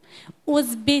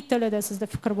 O'zbek tilida sizda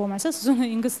fikr bo'lmasa, siz uni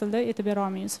ingliz tilida aytib bera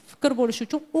olmaysiz. Fikr bo'lishi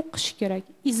uchun o'qish kerak,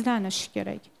 izlanish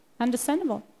kerak.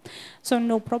 Understandable? So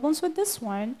no problems with this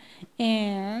one,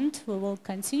 and we will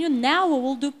continue. Now we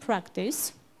will do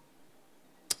practice.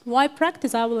 Why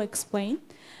practice? I will explain.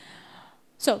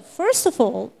 So first of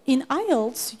all, in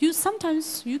IELTS,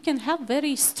 sometimes you can have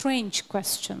very strange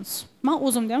questions. Men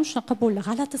o'zimda ham shunaqa bo'ldi,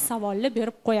 g'alati savollar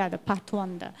berib qo'yadi part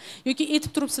 1da. Yoki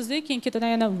aytib turibsiz-da, keyin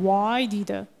ketidan yana why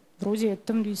deydi. Вроде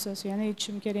aytdim deysiz, yana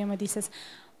aytishim kerakmi deysiz.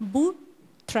 Bu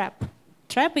trap.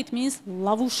 Trap it means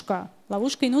lavushka.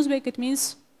 Lavushka in Uzbek it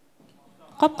means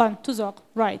qopqon, tuzoq,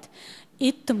 right.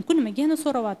 Aytdim, ku nimaga yana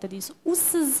so'rayapti deysiz. U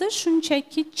sizni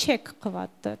shunchaki check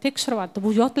qilyapti, tekshiryapti.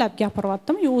 Bu yotlab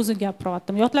gapiryaptimi yo o'zi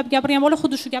gapiryaptimi? Yotlab gapirgan bola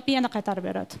xuddi shu gapni yana qaytarib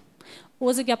beradi.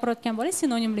 O'zi gapirayotgan bola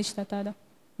sinonimli ishlatadi.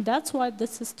 That's why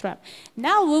this is trap.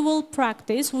 Now we will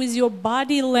practice with your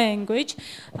body language.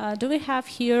 Do we have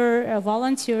here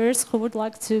volunteers who would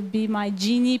like to be my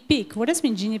guinea pig? What does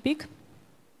mean guinea pig?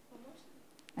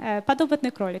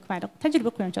 Подопытный кролик, mayli. Tajriba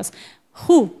qilamiz.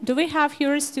 Who? Do we have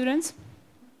here students?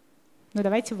 Ну,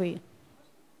 давайте вы.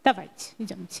 Давайте,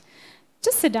 идемте.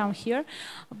 Just sit down here.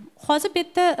 Hozir bu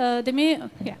yerda, demak,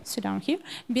 sit down here.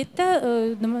 Bu yerda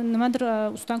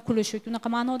nimadir ustidan kulish yoki unaqa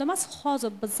ma'noda emas.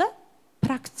 Hozir biz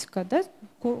практикада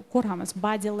ko'ramiz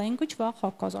body language va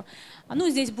hokazo. Ну,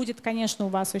 здесь будет, конечно, у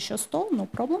вас еще стол, no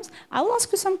problems. I will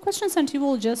ask you some questions and you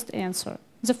will just answer.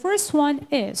 The first one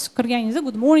is, kirganingizda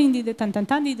good morning deydi, tan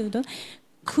deydi.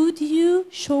 Could you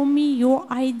show me your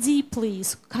ID,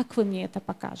 please? Как вы мне это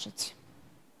покажете?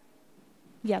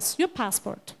 Yes, your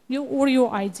passport, or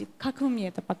your ID. Как вы мне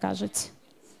это покажете?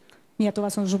 Нет, у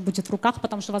вас он уже будет в руках,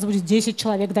 потому что у вас будет 10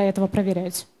 человек до этого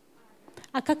проверять.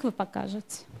 А как вы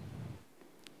покажете?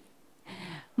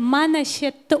 Mana shu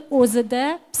yerda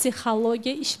o'zida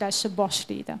psixologiya ishlashni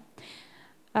boshlaydi.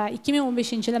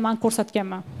 2015-yilda men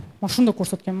ko'rsatganman. Mana shunda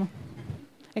ko'rsatganman.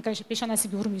 Конечно,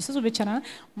 peshonasiga urmaysiz, u bechorani.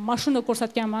 Mana shunda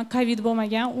ko'rsatganman, Covid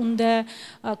bo'lmagan, unda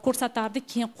ko'rsatardi,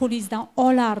 keyin qo'lingizdan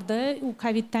olardi. U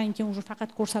Coviddan keyin уже faqat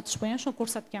ko'rsatish bo'lgan, shuni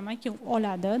ko'rsatganman, keyin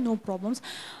oladi, no problems.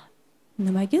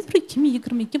 Nimagadir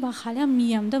 2022 va hali ham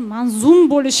miyamda men zoom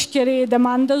bo'lishi kerak edi,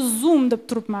 menda zoom deb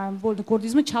turibman. Bo'ldi,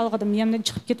 ko'rdingizmi? Chalg'idim, miyamdan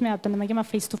chiqib ketmayapti. Nimaga men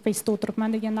face to face da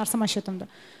o'tiribman degan narsa mashatimda.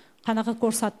 Qanaqa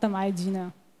ko'rsatdim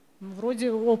ID-ni?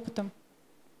 Вроде опытом.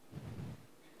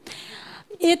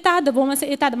 Aytadi, bo'lmasa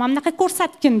aytadi, "Men bunaqa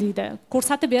ko'rsatgin" deydi.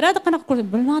 Ko'rsatib beradi, qanaqa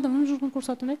ko'rsatib? Bilmadim, men shuni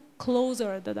ko'rsatdim.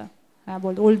 Closer dedi. Ha,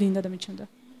 bo'ldi, olding dedim ichimda.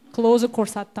 Closer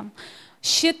ko'rsatdim.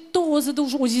 Shetda o'zida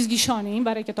o'zingizga ishoning,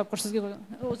 baraka topgur sizga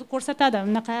o'zi ko'rsatadi.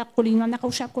 Bunaqa qo'lingni bunaqa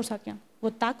ushlab ko'rsatgan.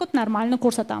 Вот так вот нормально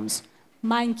ko'rsatamiz.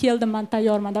 Men keldim, men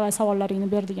tayyorman, davay savollaringni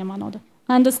ber degan ma'noda.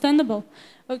 Understandable?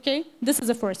 Okay, this is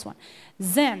the first one.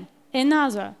 Then,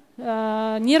 another,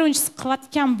 nervni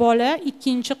siqayotgan bola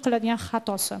ikkinchi qiladigan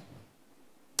xatosi.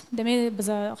 Demak, biz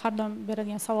har doim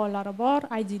beradigan savollari bor,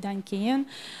 IDdan keyin.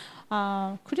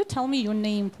 Could you tell me your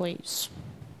name, please?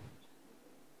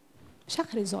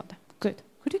 Shahrizoda. Good.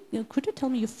 Could you tell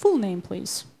me your full name,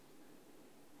 please?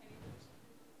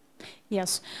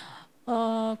 Yes.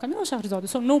 Kamila Shahrizoda,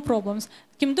 so no problems.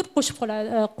 Kimdir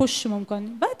qo'shishi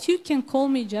mumkin. But you can call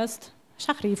me just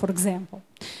Shahri, for example.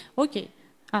 Okay.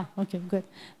 Okay, good.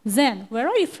 Then, where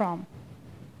are you from?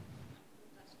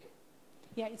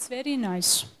 Yeah, it's very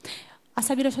nice.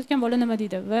 Asabiylashayotgan bola nima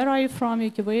deydi? Where are you from?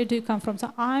 Where do you come from?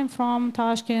 So I'm from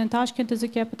Tashkent. Tashkent is the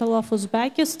capital of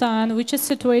Uzbekistan, which is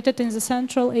situated in the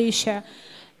Central Asia.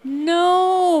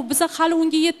 No, biz hali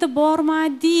unga yetib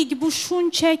bormadik. Bu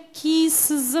shunchaki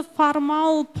sizni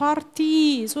formal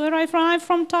parties. Where are you from? I'm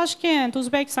from Tashkent,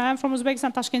 Uzbekistan. I'm from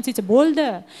Uzbekistan, Tashkent city.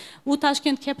 Bo'ldi. U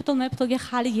Tashkent capitalga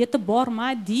hali yetib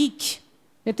bormadik.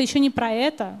 Это еще не про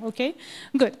это, okay?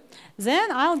 Good.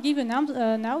 Then I'll give you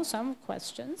now some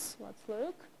questions. Let's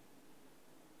look.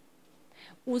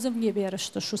 O'zimga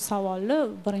berishdi shu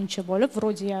savolni birinchi bo'lib,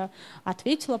 вроде я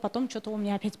ответила, потом что-то он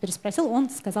меня опять переспросил,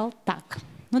 он сказал так.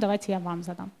 Ну, давайте я вам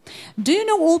задам. Do you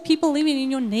know all people living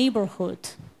in your neighborhood?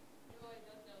 No, I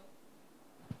don't know.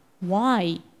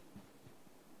 Why?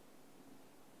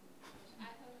 I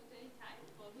haven't any time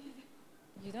for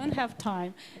this. You don't have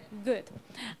time. Good.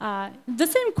 The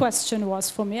same question was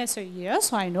for me. I said,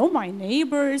 yes, I know my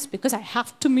neighbors because I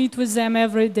have to meet with them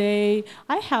every day.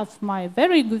 I have my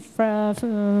very good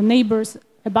neighbors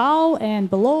above and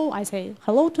below. I say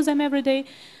hello to them every day.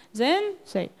 Then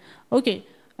say, okay,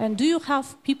 and do you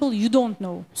have people you don't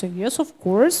know? So yes, of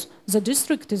course. The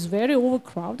district is very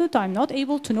overcrowded. I'm not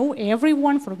able to know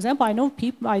everyone. For example, I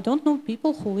don't know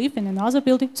people who live in another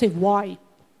building. Say, why?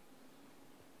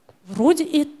 Вроде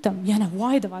aytdim, yana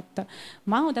voy deyapti.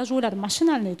 Men даже o'yladim,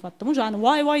 mashinalni aytibdim. Уже ani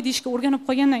voy deyishga o'rganib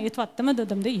qolgandan aytibdimi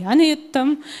dedimda, yana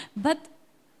aytdim. But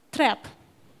trap,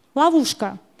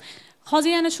 lavushka.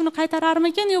 Hozir yana shuni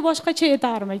qaytararmikan yo boshqacha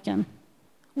aytarmikan?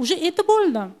 Уже aytib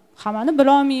bo'ldim. Hammani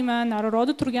bila olmayman,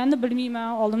 nariroqda turganini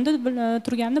bilmayman, oldimda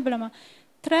turganini bilaman.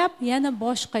 Trap yana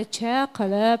boshqacha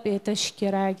qilib aytish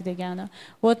kerak degani.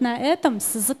 Вот на этом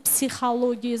sizni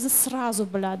psixologiyangizni sразу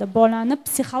biladi. Bolani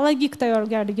psixologik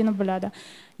tayyorgarligini biladi.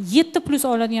 7+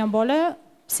 oladigan bola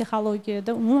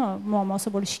psixologiyada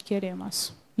muammosi bo'lishi kerak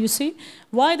emas. You see?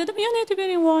 Why dedim? Yana aytib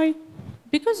bering why?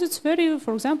 Because it's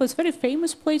for example, it's very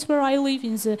famous place where I live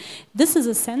this is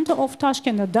the center of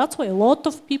Tashkent. And that's why a lot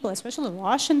of people, especially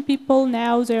Russian people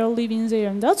now, they are living there.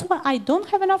 And that's why I don't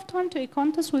have enough time to make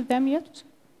contact with them yet.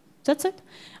 That's it.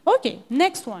 Okay,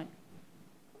 next one.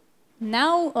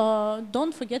 Now,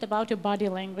 don't forget about your body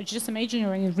language. Just imagine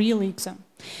you're in a real exam.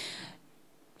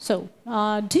 So,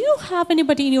 do you have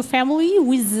anybody in your family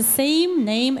with the same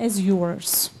name as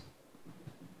yours?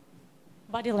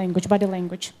 Body language, body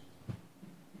language.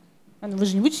 Вы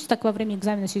же не будете так во время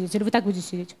экзамена сидеть, или вы так будете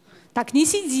сидеть? Так не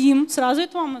сидим, сразу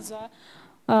aytyapmiz.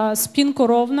 Спинку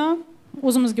ровно,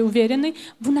 o'zimizga уверенный.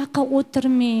 Bunaqa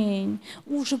o'tirmang.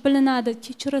 Уже bilinadi,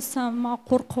 kechirasan, men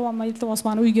qo'rqyapman, iltimos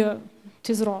meni uyga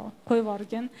tezroq qo'yib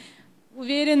yuborgin.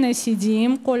 Уверенно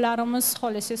сидим, qo'llarimiz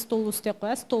xohlasa stol ustiga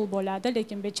qo'yasiz, stol bo'ladi,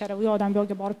 lekin bechara u yoqdan bu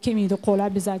yoqqa borib kelmaydi, qo'l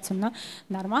обязательно.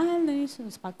 Нормальный,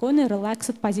 спокойный,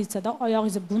 relaxed позицияда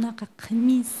oyog'ingizni bunaqa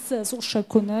qilmaysiz o'sha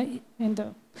kuni. Endi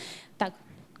так,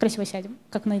 красиво сядем,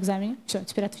 как на экзамене. Все,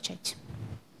 теперь отвечайте.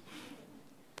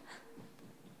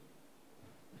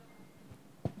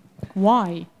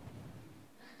 Why?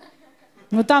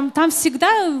 Ну там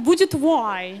всегда будет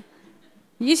why.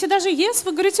 Если даже yes,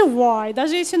 вы говорите why.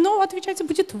 Даже если no, отвечайте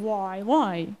будет why.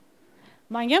 Why?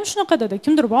 Menga ham shunaqa dedi.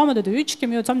 Kimdir bormi dedi. Hech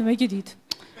kim yo'q, nimaga deydi.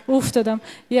 Uf dedim.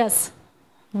 Yes.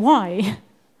 Why?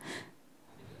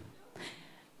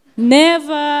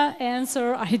 Never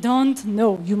answer I don't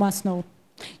know. You must know.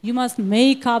 You must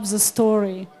make up the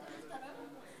story.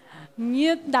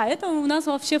 Нет, да, это у нас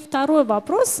вообще второй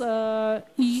вопрос.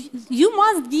 You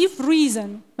must give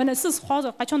reason. Mana siz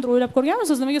hozir qachondir o'ylab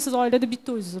ko'rganmisiz, nimaga siz oilada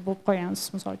bitta o'zingiz bo'lib qolgansiz?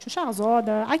 Misol uchun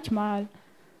Shahzoda, Akmal.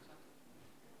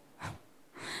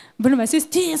 Bilmasangiz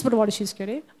tez bilib olishingiz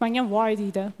kerak. Menga why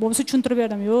deydi. Bo'lmasa tushuntirib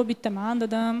berdim. Yo'q, bittaman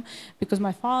dedim. Because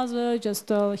my father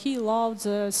just he loved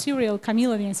the serial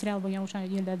Kamila degan serial bo'lgan o'sha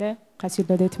yillarda. Qaysi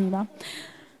yillarda aytmayman.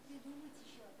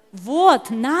 Вот,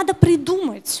 надо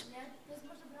придумать.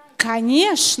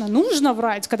 Конечно, нужно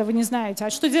врать, когда вы не знаете. А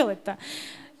что делать-то?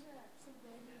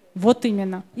 Вот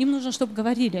именно. Им нужно, чтобы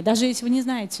говорили. Даже если вы не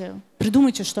знаете,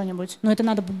 придумайте что-нибудь. Но это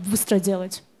надо быстро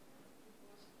делать.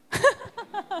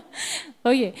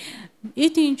 Okay.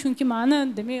 Ayting chunki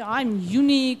mani, demak, I'm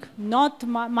unique, not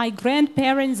my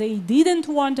grandparents, they didn't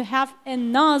want to have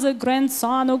another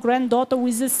grandson or granddaughter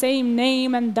with the same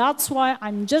name, and that's why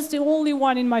I'm just the only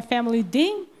one in my family.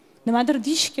 Deng, nimadir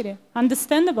deyish kerak.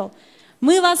 Understandable.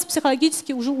 Мы вас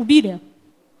психологически уже убили.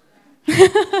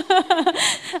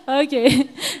 Okay.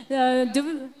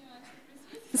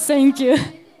 Thank you.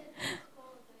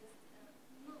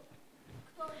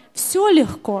 Все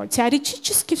легко,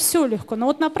 теоретически все легко, но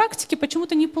вот на практике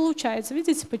почему-то не получается.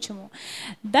 Видите почему?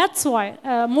 That's why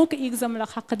mock examlar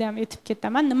haqida ham aytib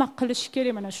ketaman. Nima qilish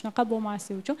kerak mana shunaqa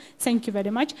bo'lmasligi uchun. Thank you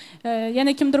very much.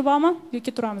 Yana kimdir bormi?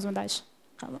 Yoki turamizmi dalish?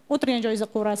 O'tirgan joyingizda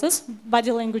qo'rasiz,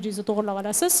 body languageingizni to'g'rilab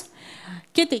olasiz.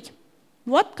 Keting.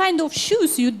 What kind of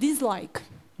shoes you dislike?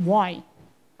 Why?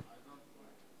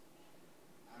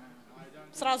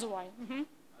 Сразу why?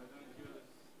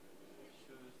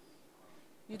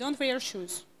 You don't wear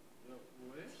shoes.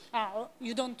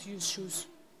 You don't use shoes.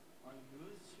 I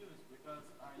use shoes because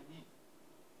I need.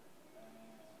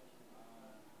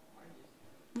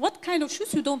 What kind of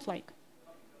shoes you don't like?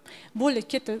 Bo'ldi,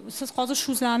 ketdi. Siz hozir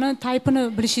shuzlarni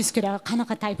taypini bilishingiz kerak.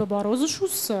 Qanaqa taypi bor o'zi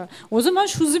shuzsi? O'zi men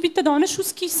shuzni bitta dona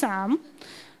shuz kiysam.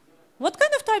 What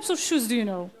kind of types of shoes do you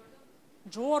know?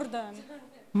 Jordan.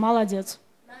 Молодец.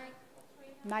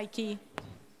 Nike.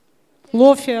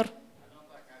 Loafer.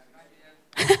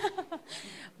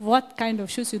 What kind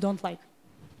of shoes you don't like?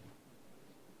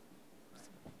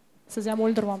 Siz ham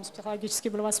o'ldiramiz, psixologически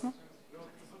bilasizmi?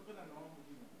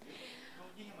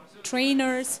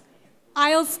 Trainers.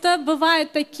 IELTS'da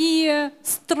бывают такие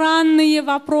странные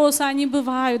вопросы, они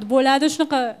бывают. Bo'ladi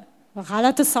shunaqa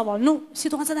g'alati savol. Ну,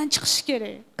 situatsiyadan chiqish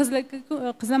kerak.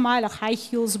 Qizlar mayli high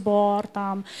heels bor,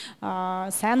 tam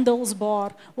sandals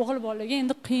bor. O'g'il bolalarga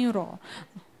endi qiyinroq.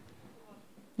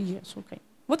 Yes, okay.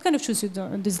 What kind of shoes you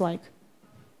dislike?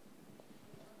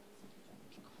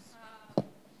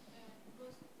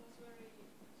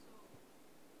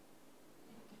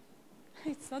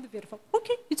 It's not beautiful.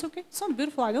 Okay, it's okay. It's not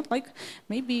beautiful. I don't like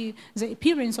maybe the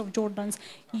appearance of Jordans.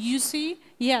 You see,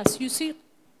 yes, you see,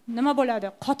 nima bo'ladi?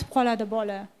 Qotib qoladi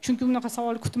bola. Chunki unaqa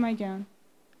savol kutmagan.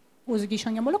 O'ziga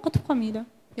ishongan bola qotib qolmaydi.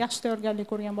 Yaxshi tayyorgarlik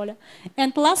ko'rgan bola.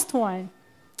 And last one.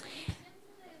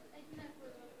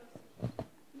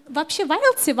 Вообще в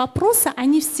IELTS вопросы,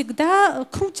 они всегда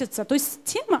крутятся, то есть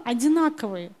темы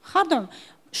одинаковые. Hardon,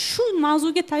 shu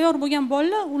mavzuga tayyor bo'lgan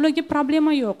bolalar, ularga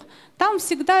problema yo'q. Там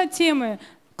всегда темы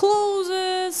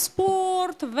clothes,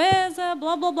 sport, weather,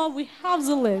 blah blah blah. We have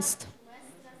the list.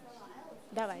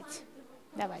 Давайте.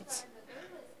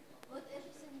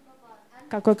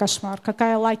 Какой кошмар,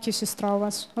 какая лаки сестра у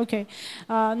вас. Окей.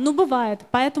 Ну бывает,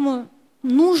 поэтому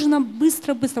нужно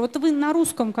быстро. Вот вы на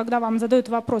русском, когда вам задают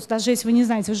вопрос, даже если вы не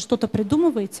знаете, вы же что-то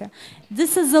придумываете.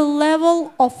 This is a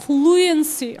level of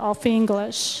fluency of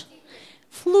English.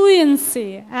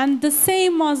 Fluency. And the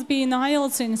same must be in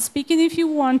IELTS in speaking if you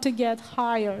want to get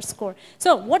higher score.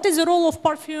 So, what is the role of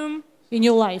perfume in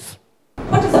your life?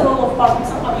 What is the role of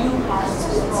perfume in your life?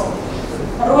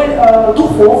 Роль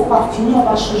духов, парфюма в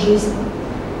вашей жизни.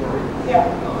 Yeah.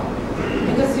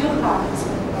 Because you have it.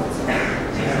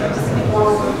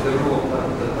 The rule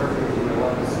of the perfect in the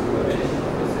one is really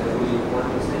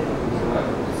important statement.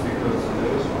 It's because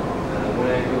when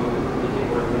I go meeting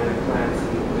or when I plan to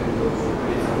go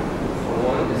for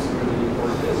one is really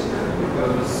important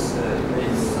because it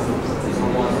makes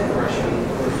someone's impression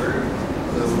closer.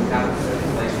 So we have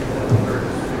like the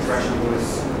impression was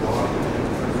wrong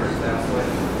and first that's why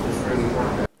it's really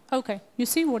important. Okay, you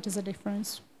see what is the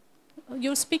difference?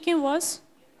 Your speaking was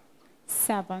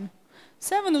 7.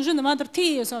 7 уже nimadir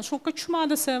tez, shokka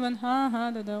tushmadi 7.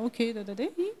 Okay,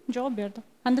 javob berdi.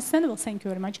 Understandable, thank you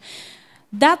very much.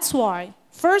 That's why,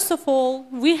 first of all,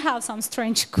 we have some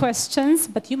strange questions,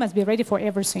 but you must be ready for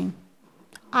everything.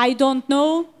 I don't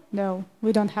know. No,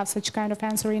 we don't have such kind of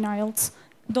answer in IELTS.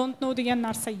 Don't know degan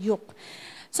narsa yo'q.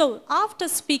 So after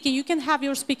speaking, you can have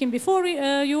your speaking before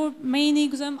your main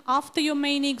exam, after your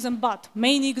main exam, but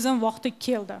main exam vaqti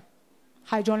keldi.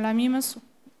 Hayajonlanmaymiz,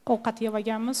 ovqat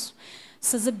yeganmiz.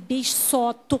 Sizni 5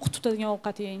 soat to'q tutadigan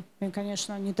ovqat yeng. Men,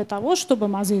 конечно, не для того, чтобы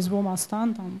mazingiz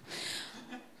bo'lmasdan tam.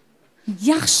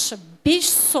 Yaxshi 5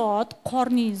 soat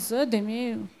qorningizni,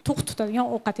 demak, to'q tutadigan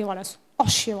ovqat yeb olasiz.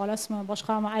 Osh yeb olasizmi,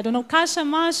 boshqami? I don't know, kasha,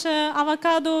 masha,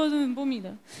 avokado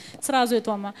bo'lmaydi. Сразу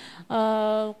aytayman.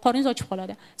 Qorningiz ochib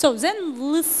qoladi. So, then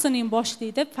listening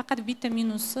boshlaydi. Faqat bitta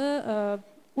minusi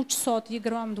 3 soat 20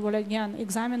 minut bo'ladigan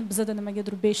ekzamen bizda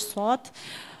nimagadir 5 soat.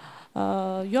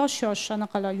 Yosh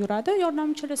anaqalar yuradi,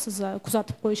 yordamchilar sizni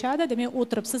kuzatib qo'yishadi. Demak,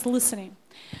 o'tiribsiz listening.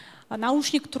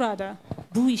 Naushnik turadi.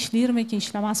 Bu ishlarmikin,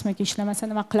 ishlamasmikin, ishlamasa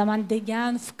nima qilaman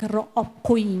degan fikrni olib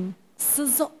qo'ying.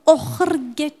 sizni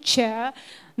oxirgacha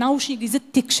naushnigingizni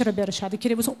tekshirib berishadi.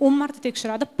 Kerak bo'lsa 10 marta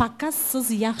tekshiradi, faqat siz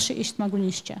yaxshi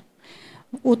eshitmaguningizcha.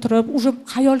 O'tirib, уже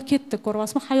xayol ketdi,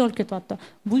 ko'ryapsizmi? Xayol ketyapti.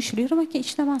 Bu ishlayapmi,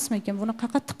 ishlamasmi ekan? Buni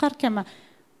qayerga tiqarkanman?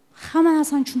 Hamma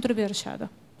narsani tushuntirib berishadi.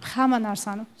 Hamma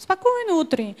narsani. Spokойно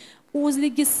o'tiring.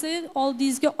 O'zligisi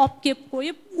oldingizga olib kelib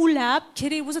qo'yib, ulab,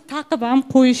 kerak bo'lsa taqib ham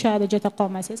qo'yishadi, jeta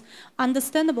qolmasangiz.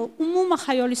 Understandable, umuman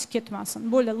xayolingiz ketmasin.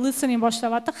 Bo'ldi, listening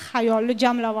boshlayapti, xayolni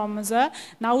jamlayapmiz.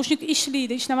 Naushnik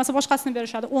ishlaydi, ishlamasa boshqasini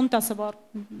berishadi, 10 tasi bor.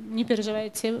 Не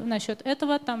переживайте насчет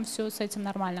этого, там все с этим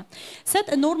нормально. Set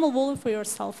a normal volume for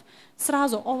yourself.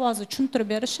 Сразу ovozni tushuntirib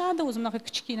berishadi, o'zimizga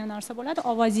kichkina narsa bo'ladi,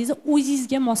 ovozingizni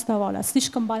o'zingizga moslab olasiz.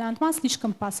 Слишком baland emas,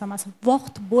 слишком past emas.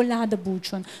 Vaqt bo'ladi bu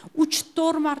uchun.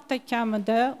 3-4 marta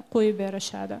kamida qo'yib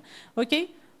berishadi. Okay?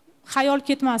 Xayol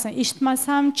ketmasin.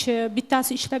 Eshitmasam-chi,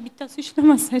 bittasi ishlab, bittasi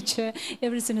ishlamasa-chi,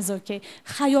 everything is okay.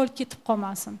 Xayol ketib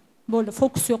qolmasin. Bo'ldi,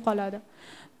 fokus yo'qoladi.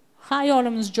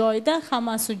 Xayolimiz joyida,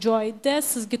 hammasi joyida,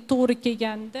 sizga to'g'ri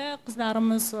kelganda,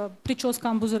 qizlarimiz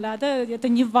prichoskam buziladi, это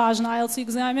не важно, IELTS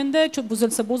examenda,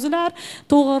 buzilsa buzilar,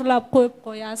 to'g'irlab qo'yib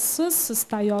qo'yasiz, siz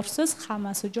tayyorsiz,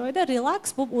 hammasi joyida,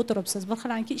 relax bo'lib o'tiribsiz.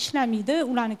 Vaholanki ishlamaydi,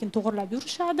 ularnikini to'g'irlab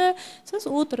yurishadi, siz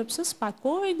o'tiribsiz,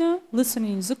 spokойно,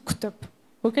 listeningizni kutib.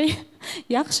 Okay?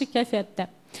 Yaxshi kayfiyatda.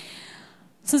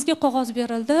 Sizga qog'oz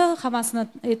berildi, hammasini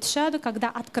aytishadi, когда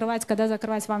открывать, когда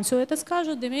закрывать, вам все это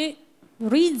скажут, demak,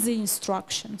 read the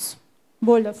instructions.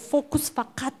 Bo'ldi, fokus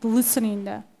faqat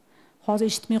listeningda. Hozir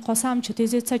eshitmay qolsam-chi,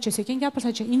 tez aytsa-chi, sekin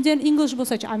gapirsa-chi, Indian English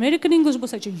bo'lsa-chi, American English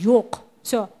bo'lsa-chi, yo'q.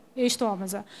 Все,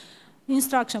 eshityapmiz.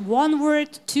 Instruction, 1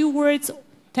 word, 2 words,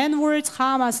 10 words,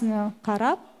 hammasini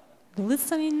qarab,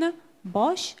 listeningni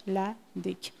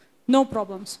boshladik. No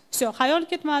problems. Все, xayol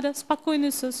ketmadi,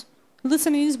 spokойныйsiz.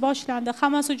 Listeningiz boshlandi,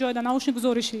 hammasi joyida, naushnik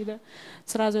zo'r ishlaydi.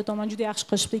 Sразу aytaman, juda yaxshi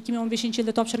qilishdi.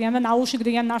 2015-yilda topshirganda naushnik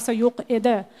degan narsa yo'q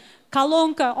edi.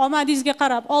 Kolonka omadingizga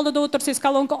qarab, oldida o'tirsangiz,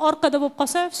 kolonka orqada bo'lib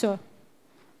qolsa, все.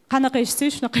 Qanaqa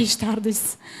eshitsangiz, shunaqa eshitardiz.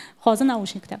 Hozir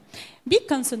naushnikda. Be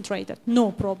concentrated, no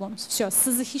problems. Все,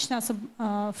 sizni hech narsa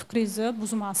fikringizni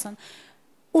buzmasin.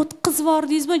 O'tkazib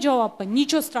yordingizmi javobni?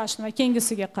 Nичего страшного,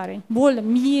 keyingisiga qarang. Bo'ldi,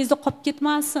 miyangizda qolib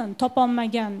ketmasin,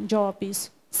 topolmagan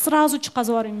javobingiz. Сразу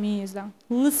chiqazib yuboring miyangizdan.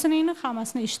 Listeningni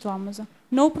hammasini eshityapmiz.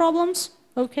 No problems,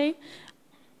 okay?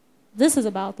 This is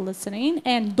about listening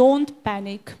and don't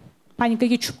panic.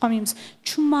 Panikaga tushib qolmaymiz.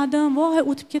 Tushunmadim, voy,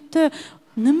 o'tib ketdi.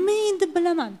 Nima endi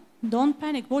bilaman? Don't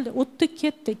panic. Bo'ldi, o'tdi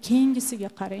ketdi, keyingisiga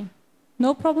qarang.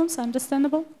 No problems,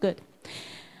 understandable? Good.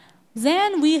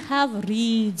 Then we have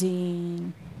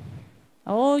reading.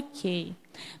 Okay.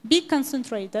 Be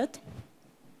concentrated.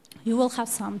 You will have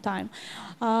some time.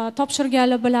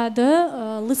 Topshirganlar biladi,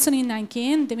 listeningdan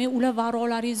keyin, demak, ular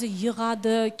varolaringizni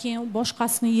yig'adi, keyin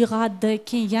boshqasini yig'adi,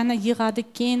 keyin yana yig'adi,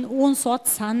 keyin 10 soat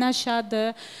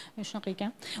sanashadi. Shunaqa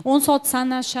ekan. 10 soat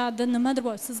sanashadi, nimadir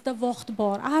bor, sizda vaqt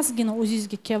bor. Ozgina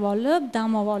o'zingizga kelib olib,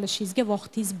 dam olishingizga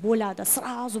vaqtingiz bo'ladi.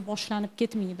 Srazu boshlanib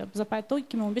ketmaydi. Biz paytda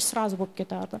 2015 srazu bo'lib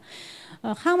ketardi.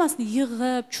 Hammasini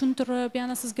yig'ib, tushuntirib,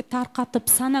 yana sizga tarqatib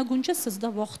sanaguncha sizda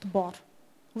vaqt bor.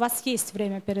 У вас есть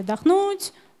время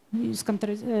передохнуть,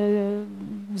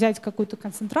 взять какую-то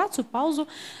концентрацию, паузу.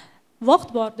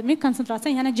 Vaqt bor, demak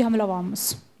konsentratsiyani yana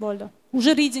jamlayapmiz. Bo'ldi.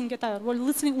 Уже readingga tayyor. Bo'ldi,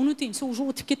 listening unuting, siz уже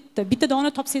o'tib ketdi. Bitta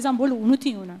dona topsangiz ham bo'ldi,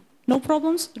 unuting uni. No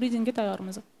problems, readingga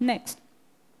tayyormiz. Next.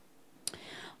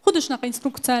 Xuddi shunaqa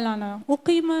instruksiyalarni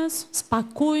o'qiymiz,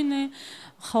 spokойный,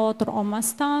 xavotir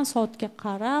olmasdan soatga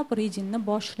qarab readingni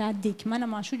boshladik.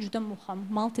 Mana shu juda muhim.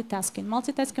 Multitasking.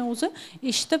 Multitasking o'zi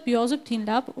eshitib, yozib,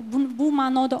 tinglab, bu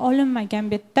ma'noda olinmagan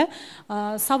betda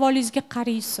savolingizga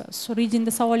qaraysiz.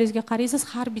 Readingda savolingizga qaraysiz,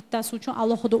 har bittasi uchun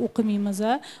alohida o'qimaymiz.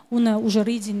 Uni o'sha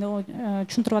readingni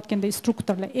tushuntirayotganda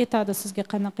instruktorlar aytadi sizga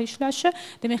qanaqa ishlashi.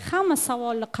 Demak, hamma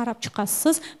savolni qarab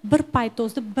chiqasiz. Bir payt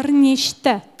o'zida bir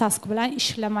nechta task bilan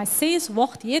ishlamasangiz,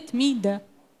 vaqt yetmaydi.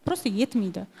 Просто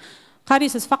yetmaydi.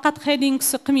 Qaraysiz, faqat headings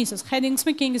qilmaysiz.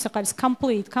 Headingsmi keyingisi qaraysiz.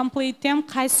 Complete ham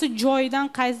qaysi joydan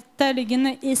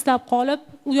qayerdaligini eslab qolib,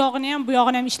 u yog'ini ham, bu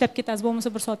yog'ini ham ishlab ketasiz. Bo'lmasa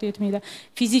 1 soat yetmaydi.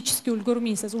 Fizически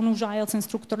ulgurmaysiz. Uni уже IELTS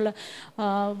instruktorlar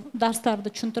darslarda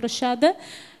tushuntirishadi.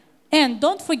 And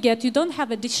don't forget, you don't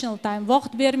have additional time.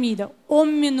 Vaqt bermaydi. 10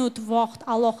 minut vaqt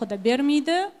alohida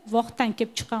bermaydi. Vaqtdan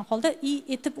kelib chiqqan holda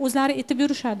etib o'zlari etib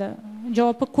yurishadi.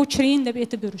 Javobni ko'chiring deb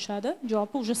etib yurishadi.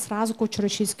 Javobni уже сразу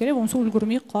ko'chirishingiz kerak, bo'lmasa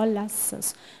ulgurmay qolasiz.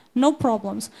 No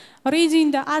problems.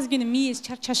 Readingda ozgina miyangiz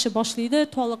charchashi boshlaydi,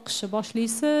 toliqishni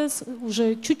boshlaysiz, уже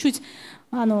чуть-чуть,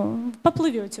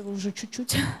 поплывете уже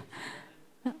чуть-чуть.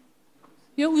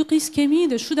 Yo, uyqingiz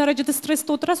kelmaydi. Shu darajada stressda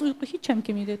o'tirasiz, uyqu hech ham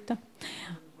kelmaydi.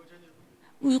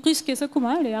 Uyqungiz kelsa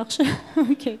mayli, yaxshi.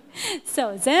 Okay.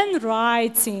 So, then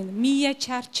writing. Miya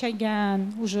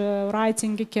charchagan. Уже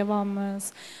writingga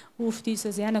kelamiz. Uf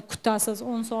deysiz, yana kutasiz,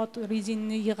 10 soat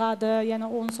rezinni yig'adi, yana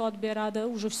 10 soat beradi,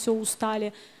 уже все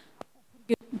устали.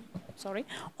 Sorry.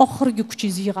 Oxirgi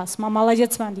kuchingizni yig'asiz. Men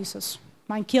молодецman deysiz.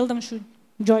 Men keldim shu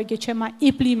joygacha, men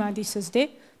eplayman deysiz-da.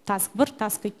 Task 1,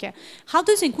 task 2. How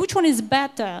do you think which one is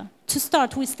better? To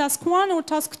start with task 1 or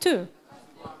task 2?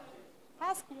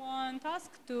 Task 1,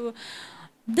 task 2.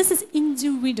 This is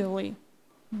individually.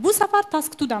 Bu safar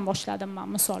task 2dan boshladim men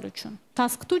misol uchun.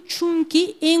 Task 2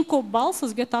 chunki eng ko'p ball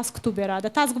sizga task 2 beradi.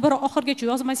 Task 1 oxirgacha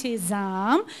yozmasangiz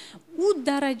ham u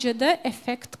darajada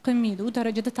effekt qilmaydi, u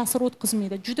darajada ta'sir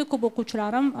o'tkazmaydi. Juda ko'p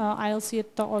o'quvchilarim IELTS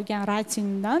 7 olgan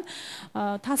writingdan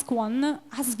task 1ni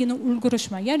ozgina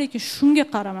ulgurishmagan, lekin shunga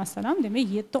qaramasdan ham demak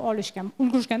 7 olishgan.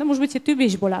 Ulgurishganda может быть 7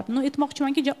 5 bo'lardi. No,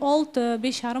 aytmoqchimanki 6,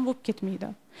 5,5 bo'lib ketmaydi.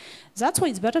 That's why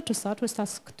it's better to start with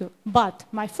task 2. But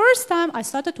my first time I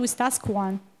started with task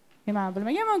 1. Men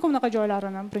bilmaganman bunaqa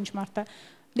joylarini birinchi marta.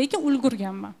 Lekin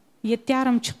ulgurganman.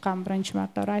 7,5 chiqqan birinchi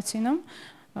marta writingim.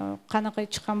 Qanaqa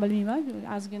chiqqan bilmayman.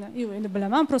 Ozgina, endi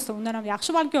bilaman, просто undan ham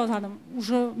yaxshi balki yozardim.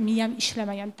 Уже miyam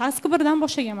ishlamagan. Task 1dan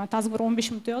boshlaganman. Task 1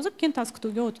 15 minutda yozib, keyin task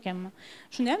 2 ga o'tganman.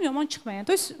 Shunda ham yomon chiqmagan.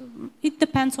 То есть it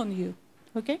depends on you.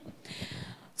 Okay?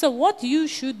 So what you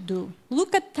should do?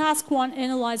 Look at task 1,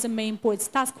 analyze the main points.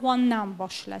 Task 1 dan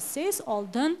boshlasangiz,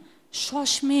 oldin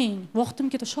shoshmang. Vaqtim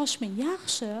ketadi, shoshmang.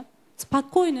 Yaxshi.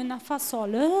 Spokойно nafas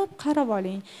olib, qarab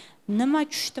oling. Nima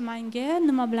tushdi menga,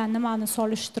 nima bilan nimani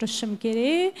solishtirishim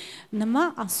kerak,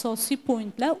 nima asosiy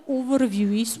pointlar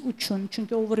overviewingiz uchun.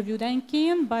 Chunki overviewdan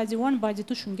keyin body 1, body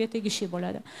 2 shunga tegishli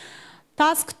bo'ladi.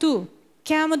 Task 2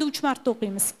 kamida 3 marta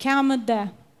o'qiymiz. Kamida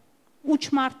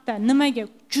 3 marta. Nimaga?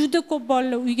 Juda ko'p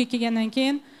bolalar uyga kelgandan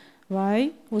keyin,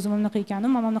 voy, o'zim bunaqa ekanim,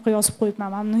 men bunaqa yozib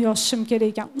qo'yibman, men yozishim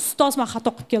kerak ekan. Ustoz, men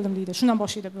xato qilib keldim deydi. Shundan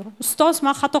boshlaydi bu. Ustoz,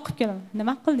 men xato qilib keldim.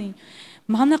 Nima qilding?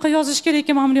 Men bunaqa yozish kerak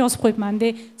ekan, men buni yozib qo'yibman de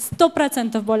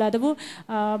 100% bo'ladi bu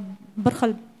bir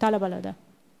xil talabalarda.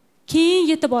 Keyin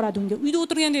yetib boradi unga. Uyda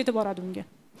o'tirganda yetib boradi unga.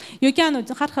 Yoki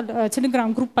har xil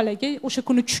Telegram gruppalarga o'sha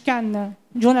kuni tushganni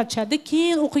jo'natishadi,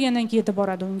 keyin o'qigandan keyin yetib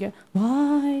boradi unga.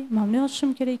 Voy, men buni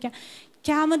yozishim kerak ekan.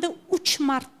 Kamida 3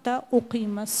 marta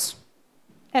o'qiymiz.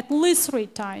 At least 3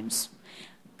 times.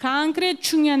 Konkret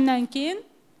tushungandan keyin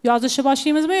yozishni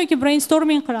boshlaymizmi yoki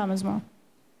brainstorming qilamizmi?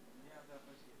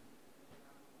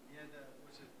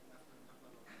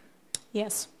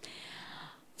 Yes.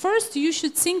 First, you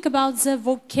should think about the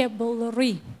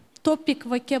vocabulary. Topic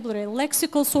vocabulary,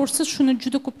 lexical sources shuni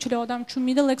juda ko'pchilik odam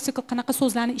tushunmaydi. Lexical qanaqa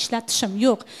so'zlarni ishlatishim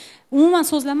yo'q. Umuman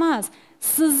so'zlar emas.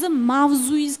 Sizni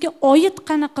mavzuyingizga oid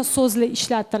qanaqa so'zlar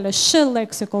ishlatilishi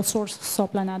lexical source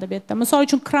hisoblanadi bu yerda. Misol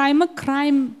uchun crime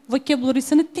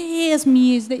vocabulary'sini tez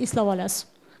miyangizda eslab olasiz.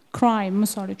 Crime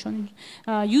misol uchun.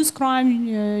 Use crime,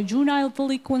 juvenile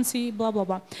delinquency, bla bla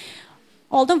bla.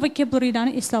 Oldin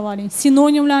vocabulary'larni eslab oling,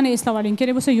 sinonimlarni eslab oling.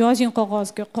 Kerak bo'lsa yozing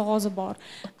qog'ozga, qog'ozi bor.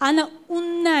 Ana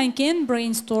undan keyin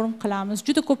brainstorm qilamiz.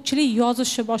 Juda ko'pchilik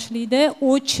yozishni boshlaydi,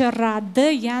 o'chiradi,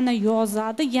 yana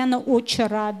yozadi, yana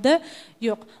o'chiradi.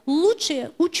 Yo'q.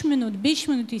 Лучше 3 minut, 5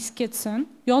 minutingiz ketsin.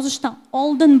 Yozishdan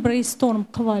oldin brainstorm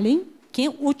qilib oling,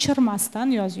 keyin o'chirmasdan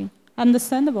yozing.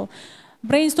 Understandable?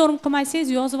 Brainstorm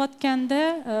qilmasangiz, yozayotganda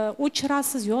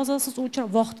o'chirasiz, yozasiz,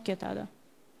 vaqt ketadi.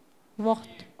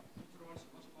 Vaqt.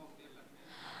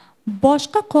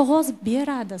 Boshqa qog'oz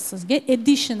beradi sizga,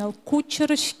 additional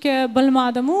ko'chirishga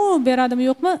bilmadim-u, beradimi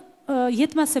yo'qmi,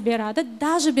 yetmasa beradi,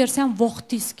 даже bersa ham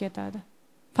vaqtingiz ketadi.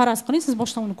 Faraz qiling, siz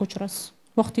boshdan uni ko'chirasiz,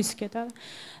 vaqtingiz ketadi.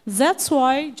 That's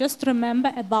why just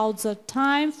remember about the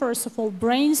time, first of all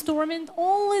brainstorming,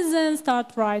 only then start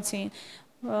writing.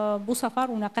 Bu safar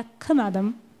unaqa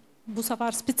qilmadim. Bu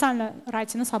safar spetsialni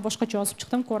writingni sal boshqacha yozib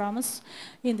chiqdim, ko'ramiz.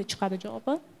 Endi chiqadi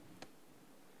javobi.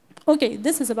 Okay,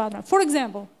 this is about that. For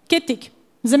example, ketdik.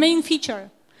 The main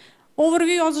feature.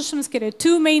 Overview yozishimiz kerak.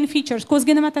 2 main features.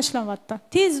 Ko'zga nima tashlanyapti?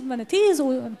 Tez, mana tez.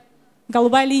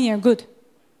 Голубая liniya, good.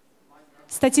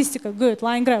 Statistika, good.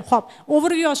 Line graph, hop.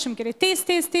 Overview yozishim kerak.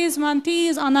 Tez, men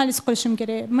tez analiz qilishim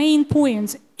kerak. Main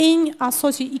points. Eng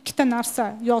asosiy ikkita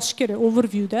narsa yozish kerak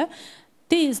overviewda.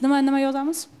 Tez, nima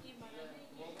yozamiz?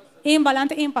 Eng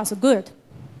baland, eng past, good.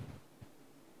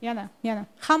 Yana.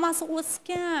 Hammasi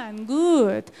o'sgan,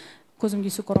 good. Ko'zimga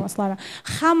suv ko'rmaslar.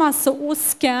 Hammasi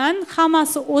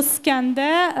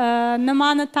o'sganda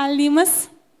nimani tanlaymiz?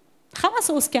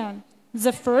 Hammasi o'sgan.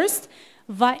 The first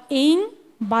va eng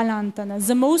balandini,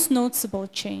 the most noticeable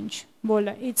change.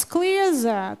 It's clear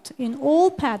that in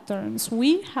all patterns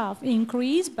we have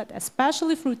increased, but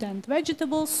especially fruit and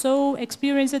vegetables, so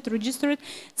experience it, register it,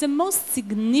 the most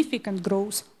significant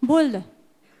growth. Bo'ldi.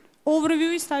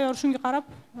 Overview is tayyor, shunga qarab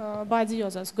body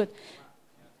yozasiz. Good.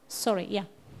 Sorry, yeah.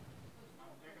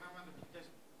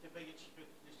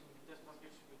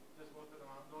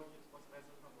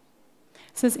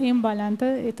 Siz eng balandi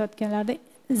aytayotganlarda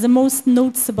the most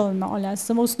noticeable ni olasiz.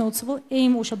 The most noticeable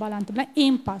eng o'sha balandi bilan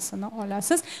eng pastini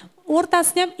olasiz.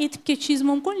 O'rtasini ham aytib ketishingiz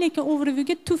mumkin, lekin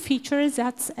overviewga 2 features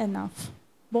that's enough.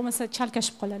 Bo'lmasa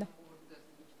chalkashib qoladi.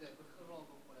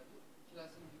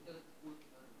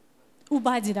 U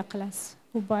bodyda qilasiz.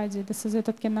 U bodyda siz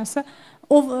aytayotgan narsa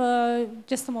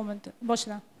just a moment.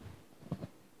 Boshidan.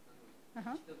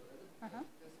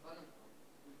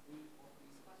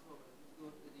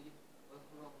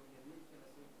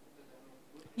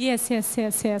 Yes.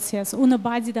 Uni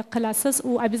bodyda qilasiz,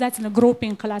 u обязательно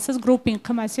grouping qilasiz. Grouping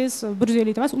qilmasangiz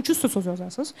 150 emas, 300 ta so'z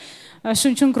yozasiz.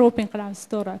 Shuning uchun grouping qilamiz.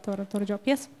 To'g'ri javob.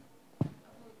 Yes.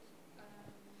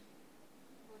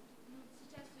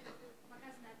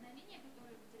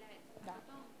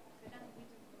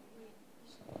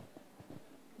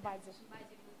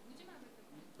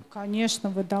 Конечно,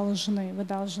 вы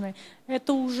должны.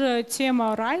 Это уже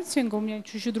тема райтинга, у меня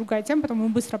чуть-чуть другая тема, поэтому мы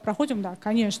быстро проходим. Да,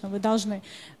 конечно, вы должны.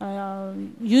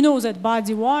 You know that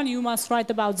body 1, you must write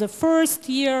about the first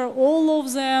year, all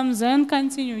of them, then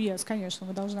continue. Yes, конечно,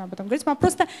 вы должны об этом говорить. Man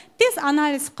просто tez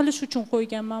анализ qilish uchun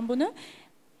qo'yganman buni.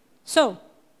 So,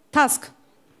 task,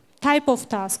 type of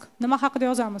task. Nima haqida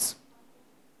yozamiz?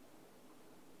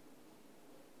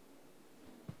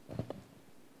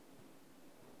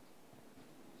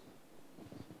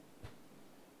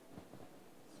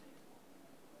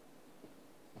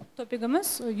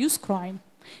 Topigimiz use crime,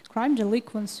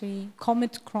 delinquency,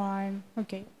 commit crime.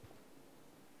 Okay.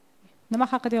 Nima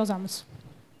haqida yozamiz?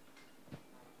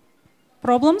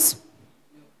 Problems?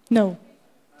 No.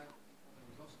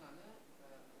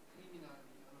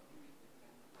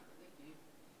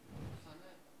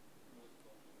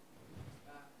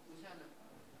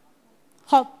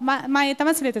 Hop, men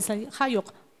aytaman, siz aytasizlar. Ha,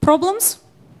 yo'q. Problems?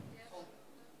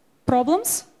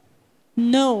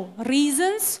 No.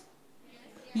 Reasons?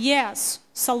 Yes.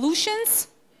 Solutions?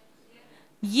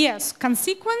 Yes.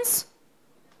 Consequence?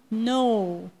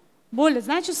 No. Bo'ldi,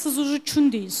 значит, siz уже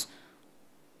tushundingiz.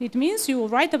 It means you will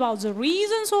write about the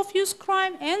reasons of use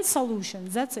crime and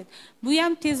solutions. That's it. Bu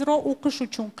ham tezroq o'qish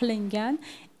uchun qilingan.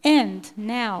 And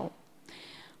now,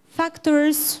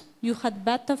 factors you had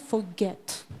better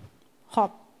forget.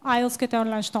 Hop, IELTSga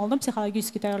tayyorlanishdan oldin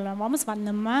psixologiyasiga tayyorlanamiz va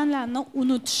nimalarni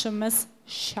unutishimiz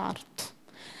shart.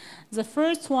 The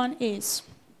first one is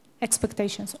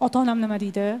expectations. Ota-onam nima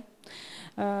deydi?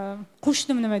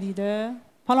 Qo'shnim nima deydi?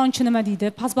 Palonchi nima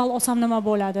deydi? Pasbal olsam nima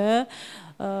bo'ladi?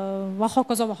 Va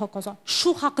hokazo.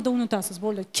 Shu haqida unutasiz,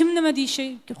 bo'ldi. Kim nima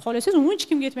deyishi, xohlasangiz, hech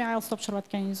kimga aytmay IELTS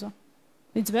topshirayotganingizni.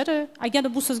 It's better. Agar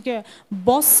bu sizga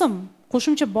bosim,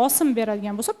 qo'shimcha bosim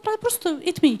beradigan bo'lsa, просто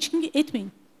aytmang, hech kimga aytmang.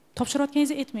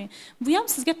 Topshirayotganingizni aytmang. Bu ham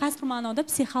sizga qaysi ma'noda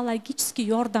psixologik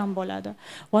yordam bo'ladi.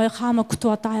 Voy, hamma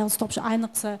kutyapti IELTS topshir,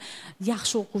 ayniqsa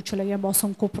yaxshi o'quvchilarga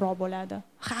bosim ko'proq bo'ladi.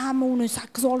 Hamma uni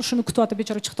 8 olishini kutyapti,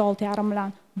 bechora chiqdi 6,5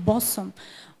 bilan. Bosim.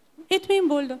 Aytmang,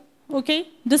 bo'ldi. Okay?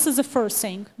 This is the first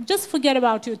thing. Just forget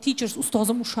about your teachers.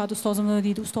 Ustozim ushadi, ustozim nima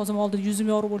deydi, ustozim oldida yuzim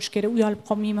yorug' bo'lish kerak, uyalib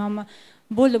qolmaymanmi?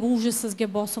 Bo'ldi, bu уже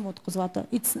sizga bosim o'tkazyapti.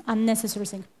 It's unnecessary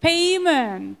thing.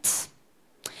 Payment.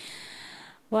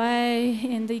 Voy,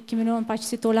 endi 2 million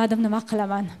почти to'ladim, nima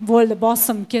qilaman? Bo'ldi,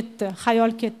 bosim ketdi,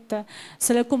 xayol ketdi.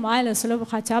 Sizlar-ku mayli, sizlar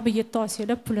хотя бы 7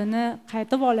 oysizlar pulini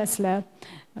qaytib olasizlar.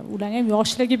 Ularni ham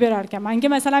yoshlarga berar ekan. Menga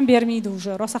masalan bermaydi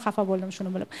уже. Rosa xafa bo'ldim shuni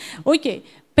bilib. Okay,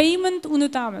 payment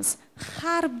unutamiz.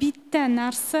 Har bitta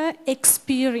narsa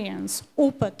experience,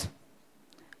 opit.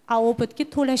 Opitga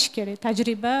to'lash kerak.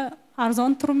 Tajriba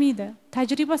arzon turmaydi.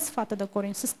 Tajriba sifatida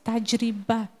ko'ring. Siz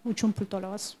tajriba uchun pul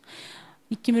to'laysiz.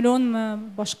 2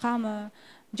 millionmi, boshqami?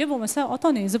 Je bo'lmasa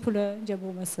ota-onangiz puli, je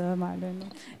bo'lmasa mayli.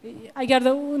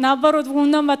 Agarda nabarot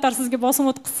undan battar sizga bosim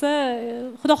o'tkazsa,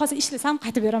 xudo xolasa ishlasam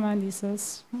qaytib beraman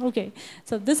deysiz. Okay.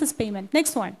 So this is payment.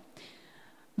 Next one.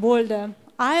 Bo'ldi.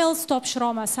 IELTS topshira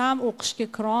olmasam, o'qishga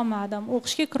kira olmadim.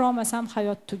 O'qishga kira olmasam,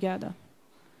 hayot tugadi.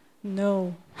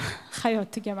 No.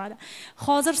 Hayot tugamadi.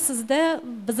 Hozir sizda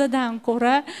bizdan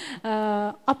ko'ra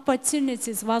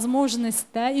opportunities,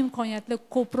 возможностьda imkoniyatlar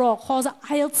ko'proq. Hozir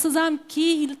IELTS ham ki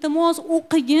iltimos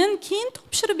o'qigin, keyin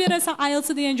topshirib berasan IELTS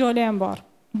degan joylar ham bor.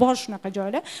 Bor shunaqa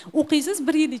joylar. O'qiysiz,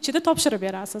 1 yil ichida topshirib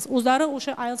berasiz. O'zlari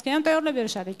o'sha IELTSga ham tayyorlab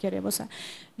berishadi kerak bo'lsa.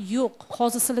 Yo'q,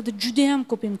 hozir sizlarda juda ham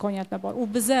ko'p imkoniyatlar bor. U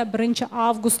biza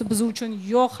 1-avgust biz uchun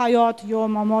yo hayot, yo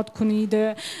mamot kuni edi.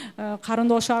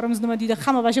 Qarindoshlarimiz nima deydi?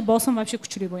 Hamma vashi bosim vashi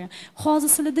kuchli bo'lgan. Hozir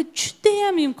sizlarda juda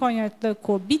ham imkoniyatlar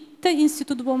ko'p. Bitta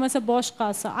institut bo'lmasa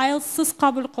boshqasi. IELTSsiz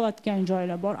qabul qilayotgan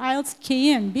joylar bor. IELTS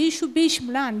keyin 5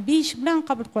 bilan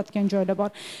qabul qilayotgan joylar bor.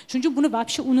 Shuning uchun buni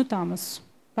vobshe unutamiz.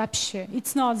 Vobshe,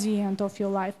 it's not the end of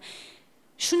your life.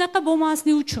 Shunaqa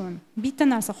bo'lmasligi uchun bitta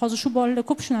narsa, hozir shu bolalar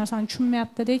ko'p shu narsani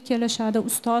tushunmayapti-da, kelishadi,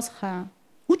 ustoz, ha.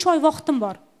 3 oy vaqtim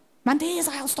bor. Men tez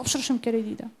IELTS topshirishim kerak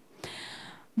deydi.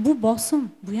 Bu bosim,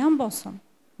 bu ham bosim.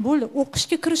 Bo'ldi,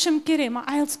 o'qishga kirishim kerak, men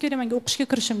IELTS kerak, menga o'qishga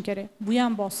kirishim kerak. Bu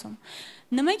ham bosim.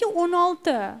 Nimaga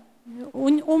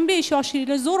 16-15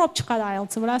 yoshingizda zo'r olib chiqadi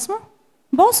IELTS, bilasizmi?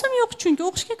 Bosim yo'q, chunki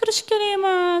o'qishga kirish kerak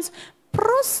emas.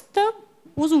 Prosta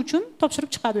o'zi uchun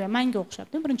topshirib chiqadi u ham. Menga o'xshab,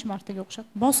 birinchi martaga o'xshab.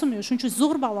 Bosim yo'q, shuning uchun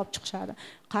zo'r ball olib chiqishadi.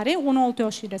 Qarang, 16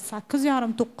 yoshingizda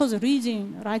 8,5-9 reading,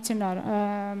 writinglar,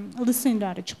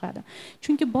 listeninglari chiqadi.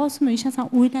 Chunki bosim hech narsani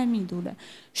o'ylamaydi ular.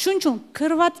 Shuning uchun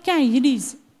kirayotgan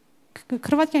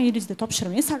yilingizda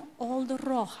topshirmang, sal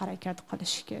oldinroq harakat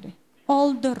qilish kerak.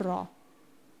 Oldinroq.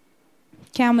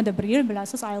 Kamida 1 yil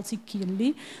bilasiz, IELTS 2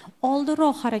 yillik.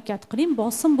 Oldinroq harakat qiling,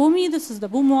 bosim bo'lmaydi sizda.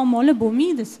 Bu muammolar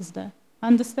bo'lmaydi sizda.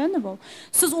 Understandable.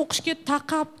 Siz o'qishga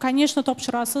taqab, конечно,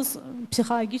 topshirasiz,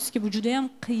 psixologически bu juda ham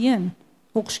qiyin.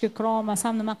 O'qishga kira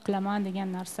olmasam nima qilaman degan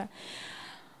narsa.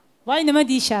 Voy, nima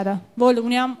deyshadi? Bo'ldi,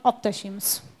 uni ham olib tashlaymiz.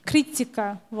 Kritika,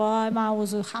 voy, men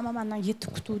o'zi hamma mendan yetti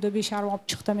kutuvdi, 5,5 olib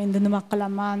chiqdim, endi nima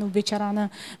qilaman? U bechorani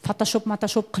Photoshop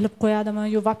qilib qo'yadimi?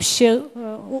 Yo, vobshe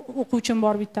o'quvchim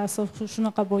bor bittasi,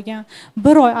 shunaqa bo'lgan.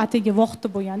 1 oy atigi vaqti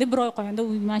bo'lganda, 1 oy qolganda u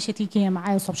mashatga kelgan,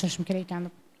 IELTS topshirishim kerak ekan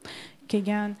deb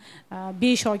kelgan,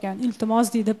 5 olgan, iltimos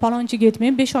deydi, palonchiga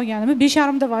aytmay 5 olganimni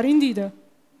 5,5 da varing deydi.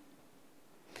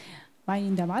 Men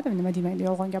indamadim, nima deymaydi,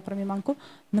 yolg'on gapirmayman-ku.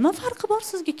 Nima farqi bor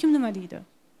sizga, kim nima deydi?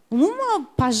 Umuman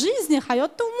по жизни,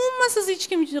 hayotda umuman siz hech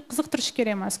kim qiziqtirish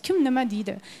kerak emas. Kim nima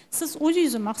deydi? Siz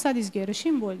o'zingizning maqsadingizga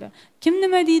erishing bo'ldi. Kim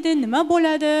nima deydi, nima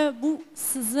bo'ladi, bu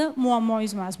sizni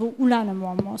muammongiz emas, bu ularning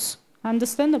muammosi.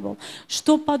 Understandable?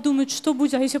 Что подумают, что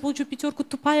будет, а если я получу 5,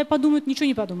 тупая подумает, ничего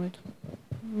не подумает.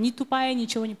 Не тупая,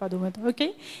 ничего не подумает.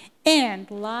 Okay? And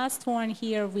last one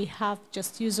here, we have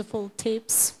just useful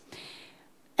tips.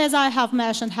 As I have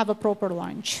mentioned, have a proper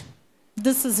lunch.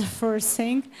 This is the first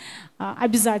thing.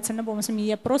 Обязательно, bo'lmasa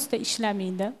miya просто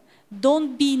ishlamaydi.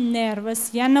 Don't be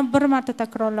nervous. Yana bir marta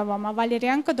takrorlayman.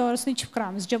 Valerianka dorisini ichib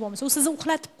kiramiz, javob bo'lmasa. U sizni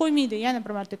uxlatib qo'ymaydi. Yana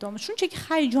bir marta aytaman. Shunchaki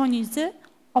hayajoningizni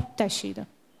olib tashlaydi.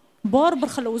 Bor bir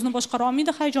xil o'zini boshqara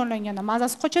olmaydi hayajonlanganda.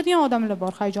 Mazasi qochadigan odamlar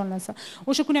bor hayajonlansa.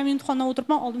 O'sha kuni ham imtihondan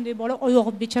o'tiribman, oldimdagi bola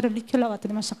oyog'i bechoralik qilyapti,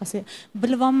 nima shaqasi.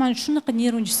 Bilyapman, shunaqa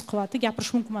nervingiz qilyapti,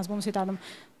 gapirish mumkin emas, bo'lmasa aytadim,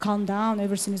 calm down,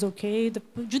 everything is okay deb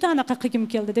juda anaqa qilgim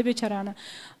keldi deb bechorani.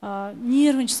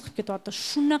 Nervingiz qilib ketyapti.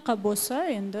 Shunaqa bo'lsa,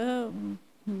 endi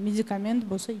medikament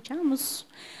bo'lsa ichamiz.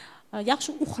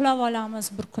 Yaxshi uxlab olamiz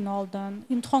bir kun oldin.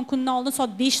 Imtihon kunidan oldin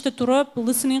soat 5 da turib,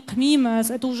 listening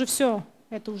qilmaymiz. Это уже всё.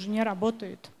 Это уже не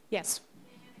работает. Yes.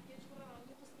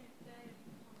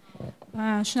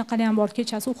 Shunaqalar ham bor,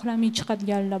 kechasi uxlamay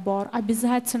chiqadiganlar bor.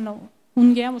 Обязательно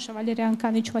unga ham o'sha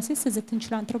valeriankani ichib olsangiz sizni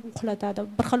tinchlantirib uxlatadi.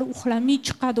 Bir xil uxlamay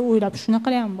chiqadi o'ylab,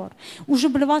 shunaqalar ham bor. Уже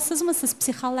bilasizmi, siz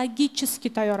psixologически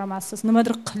tayyor emassiz.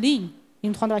 Nimadir qiling.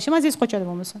 Imtihonda vashi mazingiz qochadi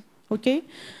bo'lmasa. Okay?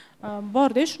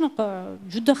 Bor-da shunaqa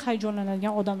juda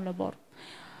hayajonlanadigan odamlar bor.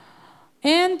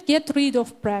 And get rid of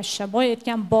pressure. Boya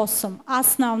aytgan bosim,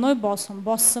 основной bosim.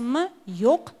 Bosimni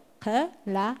yo'q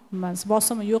qilamiz.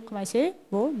 Bosimni yo'q qilmasak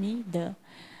bo'lmaydi.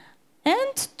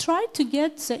 And try to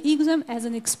get the exam as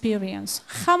an experience.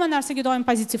 Hamma narsaga doim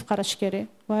pozitiv qarash kerak.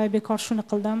 Voy, bekor shuni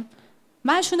qildim.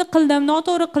 Men shuni qildim,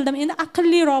 noto'g'ri qildim. Endi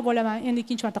aqlliroq bo'laman. Endi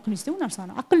ikkinchi marta qilmaysiz-ku bu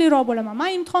narsani. Aqlliroq bo'laman. Men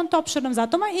imtihon topshirdim,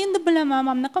 zato men endi bilaman,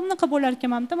 mana bunaqa bo'lar ekan,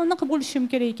 mana bunaqa bo'lishim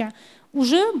kerak ekan.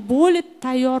 Уже bo'lib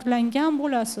tayyorlangan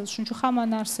bo'lasiz. Shuning uchun hamma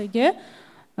narsaga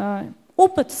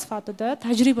opit sifatida,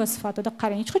 tajriba sifatida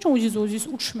qarang. Hech qachon o'zingiz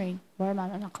urushmang. Voy, men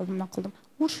nima qildim.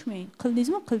 Urushmang.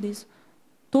 Qildingizmi? Qildingiz.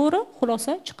 To'g'ri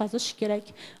xulosa chiqarish kerak.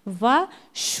 Va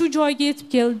shu joyga yetib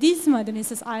keldingizmi? Demak,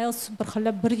 siz IELTS bir xil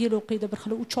 1 yil o'qiydi, bir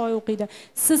xil 3 oy o'qiydi.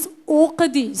 Siz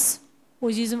o'qidingiz.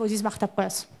 O'zingiz maqtab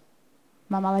qo'yasiz.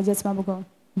 Men молодецman bugun.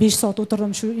 5 soat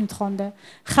o'tirdim shu imtihonda.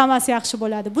 Hammasi yaxshi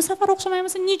bo'ladi. Bu safar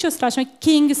o'xshamayapsa, nechta strashma,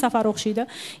 keyingi safar o'xshaydi.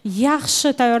 Yaxshi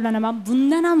tayyorlanaman,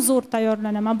 bundan ham zo'r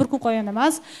tayyorlanaman. Bir kun qo'ygan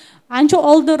emas, ancha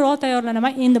oldinroq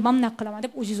tayyorlanaman. Endi men nima qilaman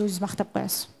deb o'zingiz maqtab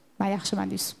qo'yasiz. Men yaxshiman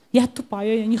deysiz. Я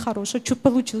тупая, я нехорошая, что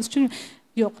получилось?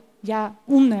 Ёк, я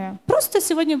умная. Просто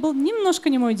сегодня был немножко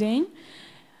не мой день.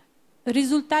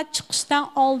 rezultat chiqishdan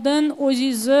oldin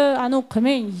o'zingizni anav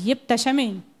qilmang, yeb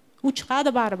tashamang. U chiqadi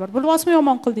baribir. Bilmasmi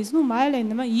yomon qildingizmi? Mayli,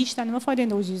 nima yeyishdan nima foyda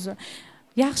endi o'zingizni.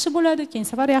 Yaxshi bo'ladi, keyin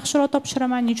safar yaxshiroq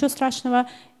topshiraman, nicho strashного,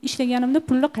 ishlaganimda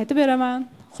pulni qaytib beraman.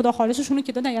 Xudo xolisa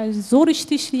shuniki zo'r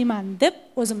ishda ishlayman deb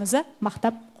o'zimizni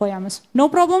maqtab qo'yamiz. No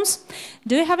problems?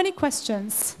 Do you have any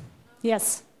questions?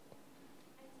 Yes.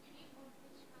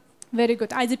 Very good.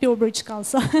 IDP or British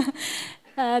Council.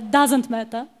 Doesn't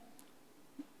matter.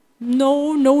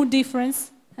 No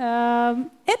difference.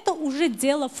 Это уже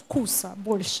дело вкуса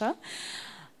больше.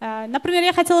 Например,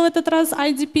 я хотела в этот раз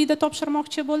IDP-да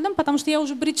topshirmoqchi bo'ldim, потому что я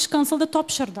уже British Council-da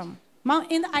topshirdim. Men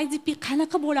endi IDP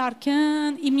qanaqa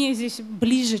bo'larkan, и мне здесь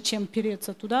ближе, чем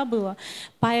переться туда было.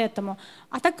 Поэтому,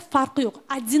 а так farqi yo'q.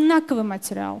 Одинаковый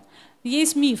материал.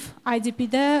 Есть миф.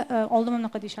 IDP-da oldin nima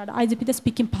deyishadi? IDP-da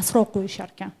speaking pastroq qo'yishar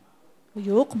ekan.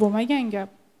 Yo'q, bo'lmagan gap.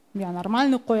 Ya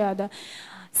нормально qo'yadi.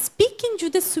 Speaking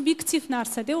juda subyektiv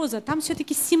narsa-da o'zi. Там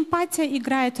все-таки симпатия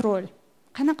играет роль.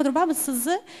 Qanaqadir baribir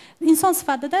sizni inson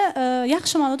sifatida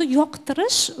yaxshi ma'noda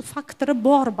yoqtirish faktori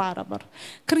bor baribir.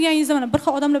 Kirganingizda mana bir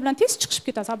xil odamlar bilan tez chiqishib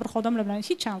ketasiz, bir xil odamlar bilan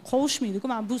hech ham qovushmaydi-ku.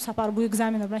 Mana bu safar bu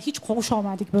ekzamenlar bilan hech qovusha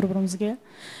olmadik bir-birimizga.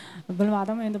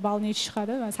 Bilmadim, endi ball nechi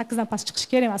chiqadi. 8 dan past chiqish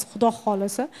kerak emas, xudo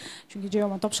xolisa. Chunki juda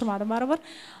yomon topshirmadim baribir.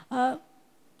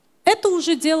 Это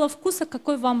уже дело вкуса,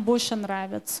 какой вам больше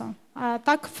нравится. А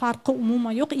так фарка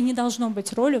умума yok, и не должно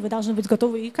быть роли. Вы должны быть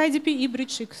готовы и к IDP, и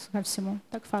British, ко всему.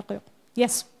 Так фарка yok.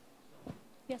 Yes.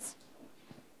 Yes.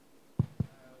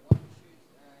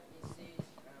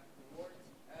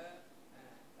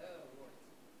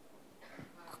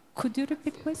 Could you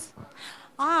repeat, please?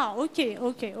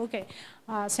 Okay.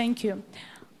 Thank you.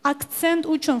 Accent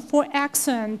uchun, for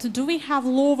accent, do we have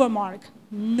lower mark?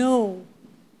 No.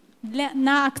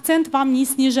 На акцент вам не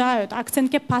снижают.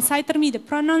 Акцентga pasaytirmaydi.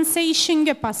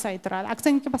 Pronunciationga pasaytiradi.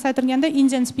 Aktsentga pasaytirganda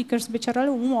Indian speakers bechoralar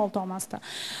umuman olta olmasdi.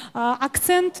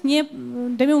 Aktsent ne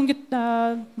demak unga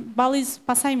balliz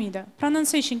pasaymaydi.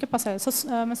 Pronunciationga pasayadi.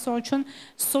 Misol uchun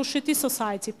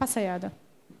society pasayadi.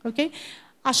 Okay?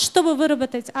 А чтобы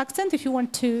выработать акцент, if you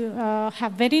want to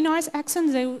have very nice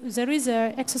accent, there is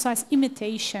an exercise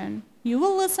imitation. You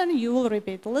will listen, you will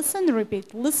repeat. Listen,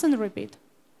 repeat. Listen, repeat.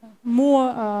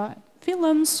 More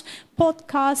films,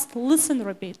 podcasts, listen,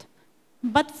 repeat.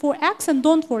 But for accent,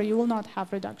 don't worry, you will not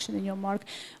have reduction in your mark.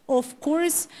 Of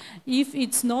course, if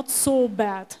it's not so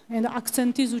bad, and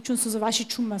accent is uchun siz vashi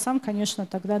tushunmasam, конечно,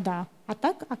 тогда да. А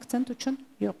так акцент uchun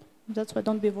yo'q. That's why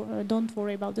don't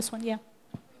worry about this one. Yeah.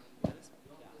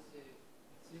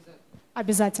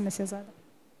 Обязательно сезады.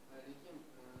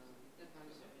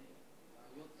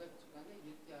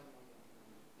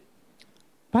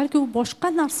 Balki u boshqa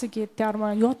narsaga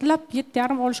yetarman, yodlab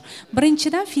yetarm olish.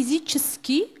 Birinchidan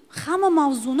fizически hamma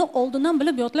mavzuni oldindan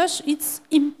bilib yodlash it's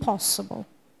impossible.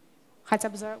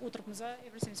 Хотя biz o'tiribmiz,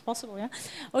 everything is possible, yeah.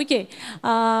 Okay.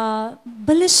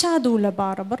 Bilishadi ular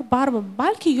baribir.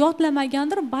 Balki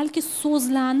yodlamagandir, balki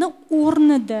so'zlarni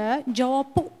o'rnida,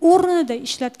 javobni o'rnida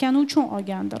ishlatgani uchun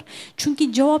olgandir.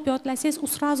 Chunki javob yodlasangiz, u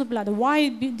sразу biladi.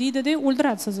 Why deydi-da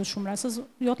o'ldiradi sizni shu bilan. Siz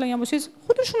yodlagan bo'lsangiz,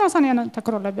 xuddi shu narsani yana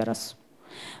takrorlab berasiz.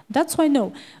 That's why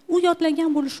no. U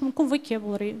yodlagan bo'lishi mumkin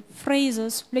vocabulary,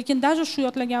 phrases, lekin даже shu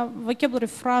yodlagan vocabulary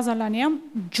frazalarni ham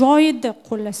joyida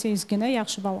qo'llasangizgina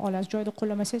yaxshi ball olasiz. Joyida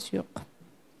qo'llamasangiz yo'q.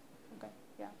 Okay,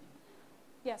 yeah.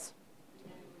 Yes.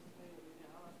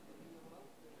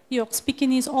 Yo'q,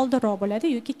 speaking is oldinroq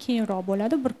bo'ladi yoki keyinroq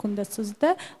bo'ladi. Bir kunda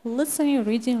sizda listening,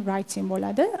 reading, writing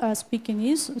bo'ladi. Speaking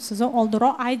is sizni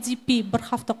oldinroq IDP bir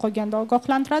hafta qolganda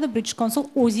ogohlantiradi. British Council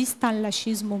o'zingiz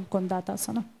tanlashingiz mumkin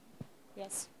datasini.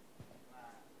 Yes.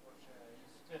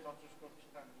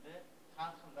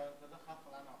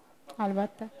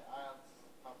 Albatta.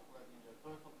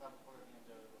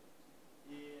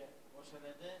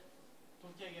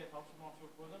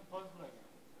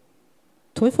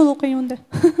 TOEFL o'qing unda.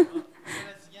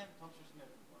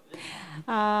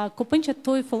 Ko'pincha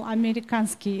TOEFL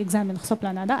amerikanskiy ekzamen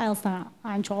hisoblanadi. IELTSdan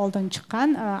ancha oldin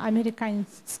chiqqan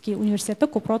amerikanskiy universitetda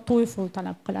ko'proq TOEFL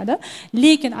talab qiladi.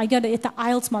 Lekin agarda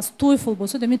IELTS emas TOEFL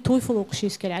bo'lsa, demak TOEFL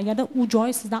o'qishingiz kerak. Agarda u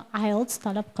joy sizdan IELTS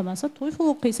talab qilmasa,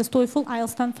 TOEFL o'qiysiz. TOEFL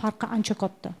IELTSdan farqi ancha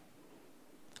katta.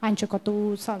 Ancha katta,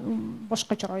 u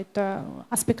boshqacharoq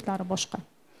aspektlari boshqa.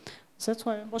 That's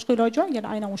why boshqa iloji yo'q. Agar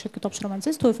aynan o'sha yerga topshiraman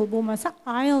desangiz, TOEFL bo'lmasa,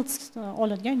 IELTS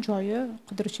oladigan joyi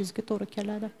qidirishingizga to'g'ri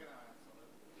keladi.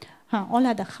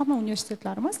 Oladi, hamma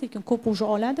universitetlar emas, lekin ko'p уже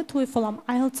oladi. TOEFL ham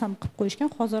IELTS ham qilib qo'yishgan.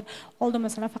 Hozir oldin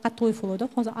masalan faqat TOEFL edi,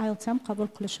 hozir IELTS ham qabul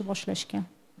qilishni boshlashgan.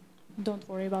 Don't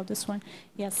worry about this one.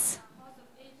 Yes.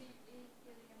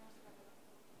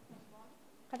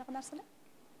 Qanaqa narsalar?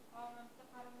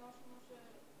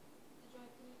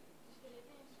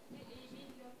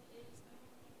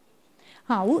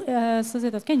 Ha, u siz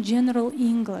aytayotgan general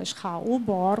English, ha, u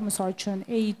bor. Misol uchun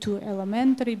A2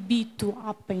 elementary, B2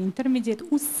 upper intermediate,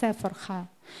 u 0 ha.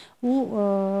 U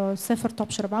 0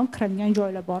 topshirib ham kiradigan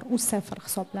joylar bor. U 0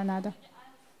 hisoblanadi.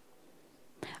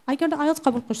 Agarda IELTS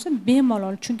qabul qilsa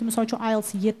bemalol, chunki misol uchun IELTS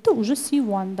 7 уже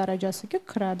C1 darajasiga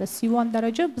kiradi. C1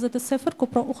 daraja bizda 0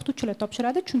 ko'proq o'qituvchilar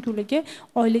topshiradi, chunki ularga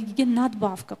oyligiga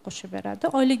nadbavka qo'shib beradi.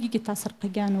 Oyligiga ta'sir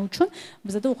qilgani uchun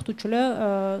bizda o'qituvchilar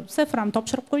 0 ham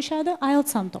topshirib qo'yishadi,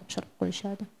 IELTS ham topshirib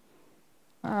qo'yishadi.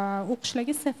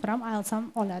 O'qishlarga 0 ham IELTS ham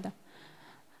oladi.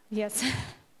 Yes.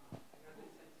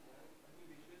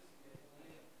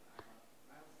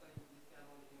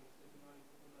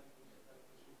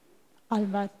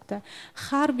 Albatta.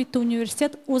 Har bitta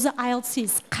universitet o'zi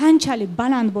IELTSiz qanchalik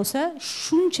baland bo'lsa,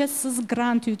 shuncha siz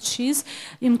grant yutishingiz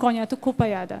imkoniyati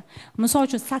ko'payadi. Misol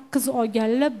uchun 8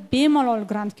 olganlar bemalol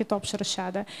grantga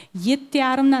topshirishadi.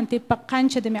 7,5 dan tepa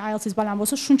qancha demak IELTSiz baland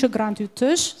bo'lsa, shuncha grant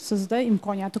yutish sizda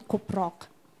imkoniyati ko'proq.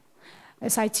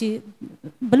 SIT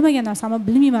bilmagan narsamni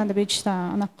bilmayman deb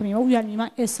aytishdan anaqa qilmayman, uyalmayman.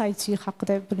 SIT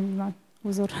haqida bilmayman.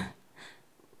 Uzr.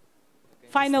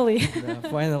 Finally.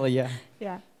 Finally, yeah.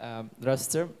 Yeah.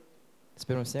 Здравствуйте. С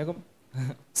первым снегом.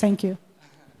 Thank you.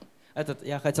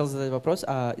 Я хотел задать вопрос.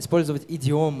 Использовать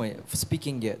идиомы в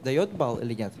спикинге дает балл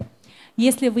или нет?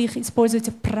 Если вы их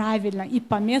используете правильно и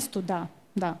по месту, да,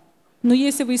 да. Но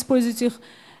если вы используете их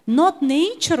not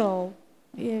natural,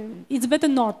 it's better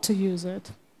not to use it.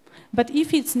 But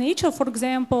if it's natural, for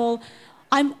example,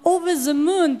 I'm over the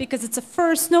moon because it's a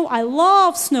first snow, I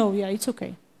love snow, yeah, it's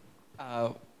okay.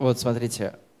 Вот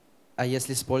смотрите, а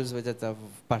если использовать это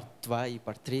в part 2 и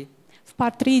part 3? В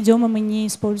part 3 идиомы мы не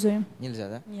используем. Нельзя,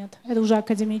 да? Нет, это уже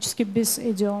академически без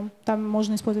идиом. Там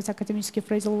можно использовать академический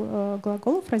фразеол,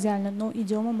 глаголы фразеально, но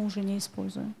идиомы мы уже не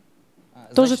используем.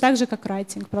 Тоже так же, как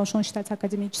writing, потому что он считается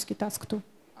академический task 2.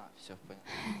 Все, понял.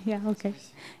 Yeah, okay.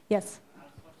 Yes.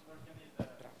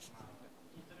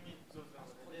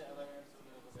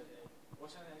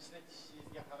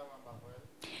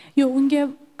 Yo'q, unga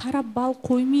qarab ball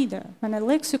qo'ymaydi. Mana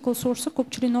lexical source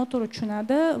ko'pchilik noto'g'ri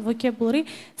tushunadi. Vocabulary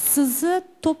sizni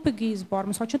topigingiz bor.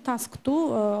 Misol uchun task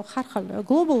 2 har xil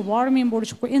global warming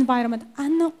bo'lishi mumkin, environment.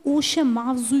 Ana o'sha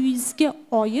mavzuyingizga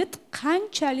oid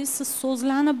qanchalik siz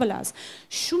so'zlarni bilasiz.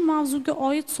 Shu mavzuga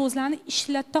oid so'zlarni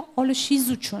ishlata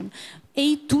olishingiz uchun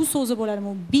A2 so'zi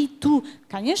bo'ladimi, B2,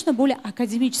 конечно, более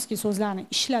академический so'zlarni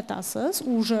ishlatasiz,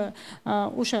 уже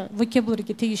o'sha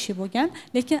vocabularyga tegishli bo'lgan,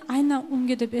 lekin aynan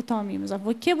unga deb ayta olmaymiz.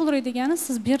 Vocabulary degani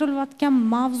siz berilayotgan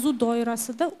mavzu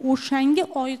doirasida o'shanga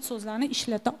oid so'zlarni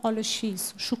ishlata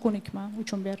olishingiz, shu ko'nikma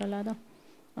uchun beriladi.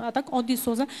 Atak oddiy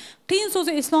so'zi, qiyin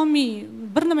so'zi islomiy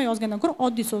bir nima yozgandan ko'ra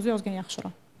oddiy so'zni yozgan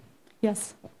yaxshiroq. Yes.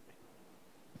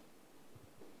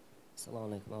 Assalomu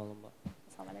alaykum.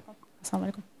 Assalomu alaykum. Assalomu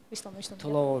alaykum.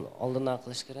 To'lovni oldindan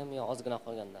qilish kerakmi yo ozgina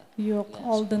qolganda? Yo'q,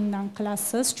 oldindan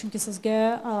qilasiz, chunki sizga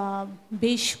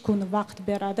 5 kun vaqt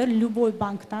beradi. Любой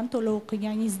bankdan to'lov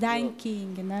qilganingizdan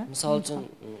keyingina. Misol uchun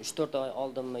 3-4 oy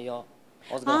oldinmi yo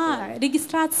ozgina qolganda?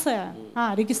 Registratsiya.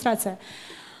 Registratsiya.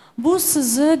 Bu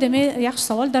sizni, demak, yaxshi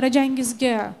savol,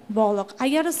 darajangizga bog'liq.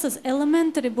 Agar siz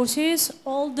elementary bo'lsangiz,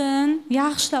 oldin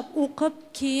yaxshilab o'qib,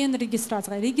 keyin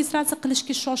registratsiya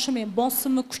qilishga shoshilmang.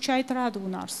 Bosimni kuchaytiradi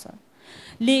bu narsa.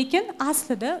 Lekin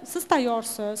aslida siz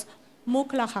tayyorsiz.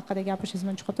 Moklar haqida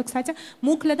gapirishimiz chiqdi. Kстати,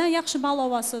 mokladan yaxshi ball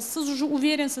olasiz. Siz уже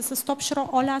уверенsiz, siz topshira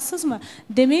olasizmi?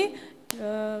 Demak,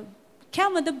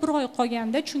 kamida 1 oy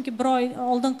qolganda, chunki 1 oy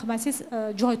oldin qilmasangiz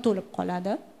joy to'lib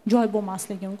qoladi. Joy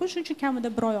bo'lmasligi mumkin. Shuning uchun kamida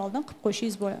 1 oy oldin qilib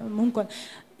qo'yishingiz mumkin.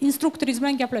 Instruktoringiz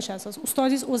bilan gaplashasiz.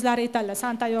 Ustozingiz o'zlari aytadilar,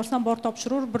 "Sen tayyorsan, bor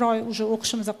topshiraver, 1 oy уже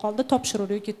o'qishimizga qoldi,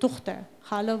 topshiraver yoki to'xta.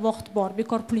 Hali vaqt bor,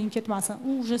 bekor puling ketmasin." U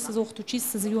уже siz o'qituvchingiz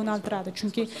sizni yo'naltiradi,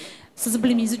 chunki sizni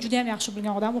bilimingizni juda ham yaxshi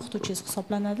bilgan odam o'qituvchingiz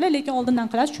hisoblanadilar, lekin oldindan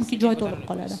qilasiz, chunki joy to'lib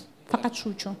qoladi. Faqat shu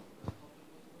uchun.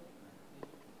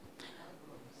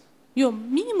 Yo'q,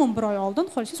 minimum 1 oy oldin,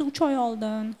 xohlasangiz 3 oy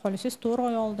oldin, xohlasangiz 4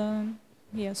 oy oldin.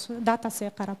 Yes,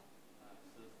 datasiga qarab.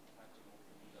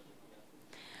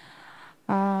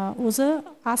 O'zi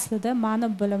aslida meni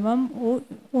bilimim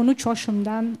 13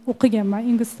 yoshimdan o'qiganman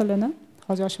ingliz tilini.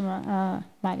 Hozir yoshim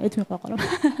mayli aytmay qo'ya qolaman.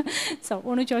 So,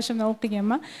 13 yoshimdan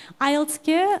o'qiganman. IELTS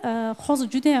ga hozir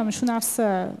juda ham shu narsa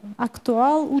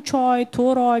aktual. 3 oy,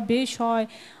 4 oy, 5 oy.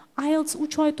 IELTS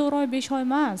 3 oy, 4 oy, 5 oy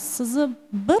emas. Sizni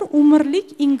bir umrlik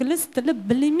ingliz tili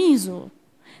bilimingiz u.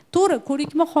 To'g'ri,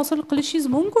 ko'rikma hosil qilishingiz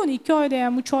mumkin 2 oyda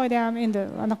ham, 3 oyda ham, endi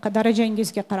anaqa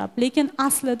darajangizga qarab. Lekin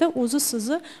aslida o'zi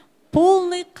sizni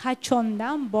polniy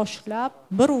qachondan boshlab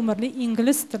bir umrlik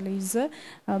ingliz tilingizni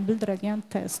bildiradigan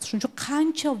test. Shuning uchun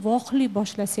qancha voqli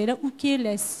boshlasanglar,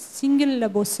 ukanglar,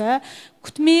 singillar bo'lsa,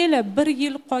 kutmanglar 1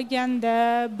 yil qolganda,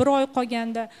 1 oy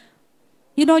qolganda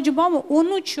iloji bormi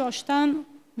 13 yoshdan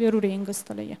beravering ingliz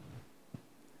tiliga.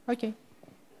 Okay.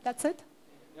 That's it.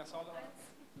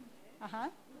 Aha.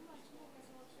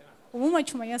 Umuman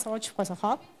tushunmagan savol chiqib qolsa,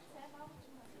 xo'p.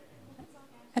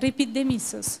 Repeat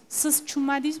demaysiz. Siz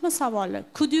tushunmadingizmi savolni?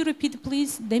 Could you repeat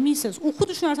please demaysiz. U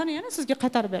xuddi shu narsani yana sizga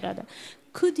qaytarib beradi.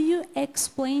 Could you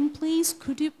explain please?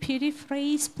 Could you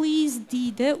paraphrase please?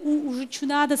 deydi. U уже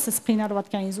tushunadi siz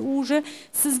qiynalayotganingizni. U уже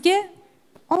sizga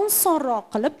osonroq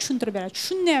qilib tushuntirib beradi.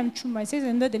 Shunda ham tushunmaysiz,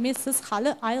 endi demak siz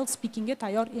hali IELTS speakingga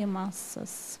tayyor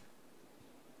emassiz.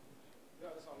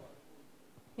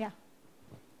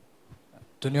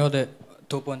 Dunyoda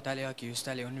to'p'ontali yoki 100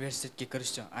 talik universitetga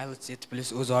kirish uchun IELTS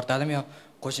 7+ o'zi ortadimi yo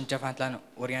qo'shimcha fanlarni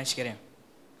o'rganish kerakmi?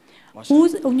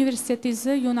 O'z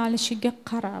universitetingizni yo'nalishiga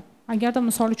qarab, agarda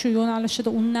misol uchun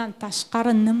yo'nalishida undan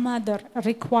tashqari nimadir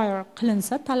require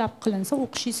qilinsa, talab qilinsa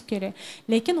o'qishingiz kerak.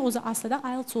 Lekin o'zi aslida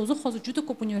IELTS o'zi hozir juda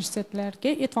ko'p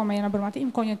universitetlarga, aytmoqman yana bir marta,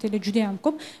 imkoniyatlar juda ham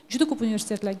ko'p, juda ko'p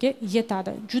universitetlarga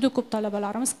yetadi. Juda ko'p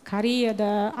talabalarimiz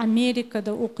Koreyada,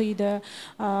 Amerikada o'qiydi,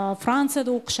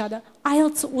 Fransiyada o'qishadi.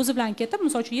 IELTS o'zi bilan ketib,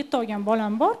 misol uchun 7 olgan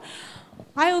bolam bor.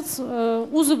 IELTS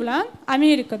o'zi bilan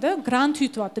Amerikada grant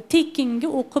yutyapti. Tekkinga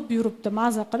o'qib yuribdi,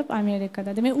 maza qilib Amerikada.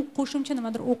 Demak, u qo'shimcha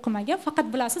nimadir o'qimagan, faqat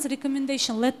bilasiz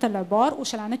recommendation letterlar bor,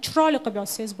 o'shalarni chiroyli qilib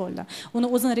yozsangiz bo'ldi. Uni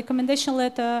o'zining recommendation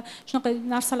letter, shunaqa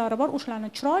narsalari bor, o'shalarni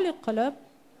chiroyli qilib,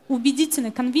 убедительно,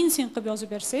 convincing qilib yozib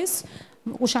bersangiz,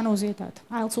 o'shani o'zi yetadi.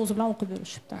 IELTS o'zi bilan o'qib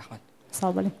yurishibdi. Rahmat.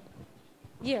 Sog' bo'ling.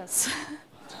 Yes.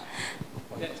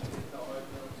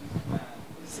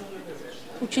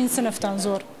 3-sinfdan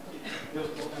zo'r.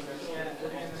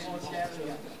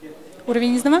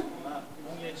 Уровеньingiz nima?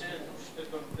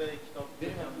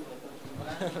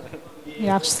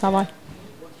 Yaxshi savol.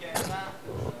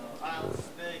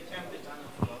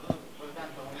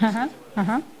 Ha,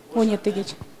 17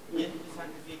 gacha.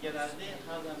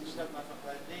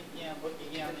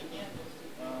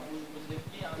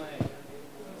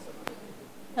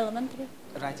 Elementary.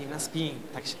 Writing and speaking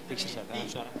tekshirishadi.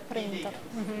 Printer.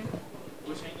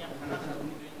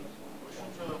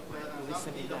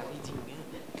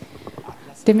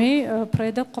 Demak,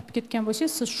 preda qolib ketgan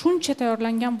bo'lsangiz, siz shuncha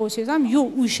tayyorlangan bo'lsangiz ham, yo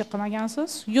u ishni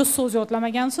qilmagansiz, yo so'z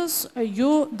yodlamagansiz,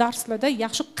 yo darslarda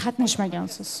yaxshi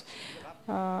qatnashmagansiz.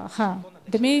 Ha,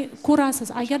 demak, ko'rasiz.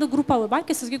 Agarda gruppovoy,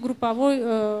 balki sizga gruppovoy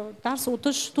dars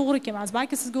o'tish to'g'ri kelmas.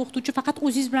 Balki sizga o'qituvchi faqat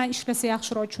o'zingiz bilan ishlasa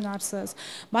yaxshiroq tushunarsiz.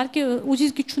 Balki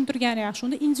o'zingizga tushuntirgani yaxshi.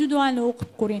 Unda individualni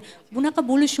o'qib ko'ring. Bunaqa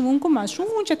bo'lishi mumkin emas.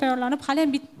 Shuncha tayyorlanib, hali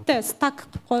ham bitta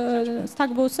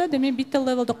stak bo'lsa, demak, bitta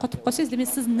levelda qotib qolsangiz, demak,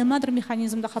 siz nimadir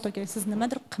mexanizmda xato kerak. Siz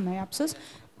nimadir qilmayapsiz,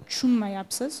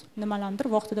 tushunmayapsiz,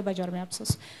 nimalardir vaqtida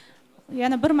bajarmayapsiz.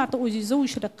 Yana bir marta o'zingizni u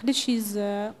ishni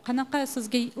qilishingizni, qanaqa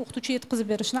sizga o'qituvchi yetkazib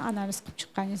berishini analiz qilib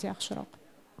chiqqaningiz yaxshiroq.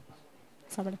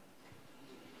 Sabr.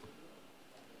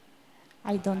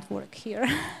 I don't work here.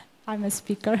 I'm a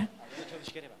speaker.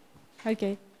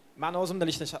 Okay. Men o'zimda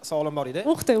ishda savolim bor edi.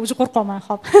 O'qitay, o'zi qo'rqaman,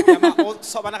 xo'p. Men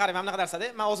hisobini qarang, men bunaqa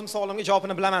darsda, men o'zim savolimga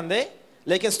javobini bilaman-da.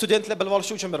 Lekin studentlar bilib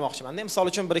olishi uchun bermoqchiman-da. Misol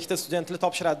uchun bir ikkita studentlar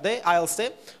topshiradi-da, IELTSda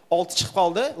 6 chiqib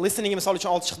qoldi. Listening misol uchun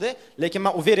 6 chiqdi, lekin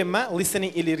men uverenman,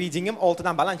 listening или readingim 6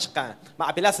 dan baland chiqqan. Men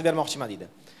apellyatsiya bermoqchiman deydi.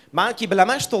 Menki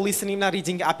bilaman, что listening bilan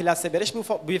readingga apellyatsiya berish bu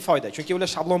befoyda, chunki ular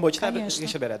shablon bo'yicha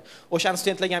ish beradi. O'shani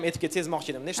studentlarga ham aytib ketsangiz moqchi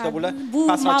edim-da, что bular bu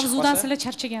mavzudan sizlar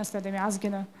charchagansizlar demak,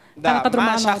 ozgina. Qanaqadir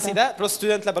ma'noda. Men shaxsiyda просто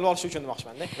studentlar bilib olishi uchun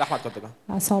demoqchiman-da. Rahmat kattaman.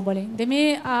 Sog' bo'ling.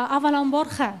 Demak, avvalambor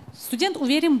student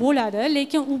uveren bo'ladi,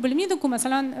 lekin u bilmaydi-ku,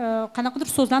 masalan, qanaqadir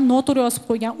so'zlarni noto'g'ri yozib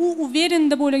qo'ygan. U uveren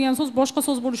deb o'ylagan so'z boshqa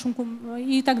so'z bo'lishi mumkin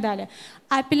и так далее.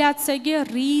 Apellyatsiyaga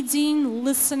reading,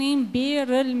 listening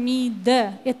berilmaydi.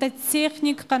 Это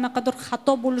texnik qanaqadir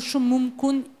xato bo'lishi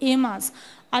mumkin emas.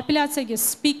 Apellyatsiyaga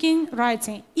speaking,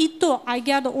 writing. Ito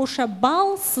agarda o'sha ball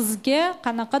sizga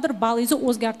qanaqadir ballingizni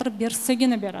o'zgartirib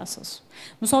bersagina berasiz.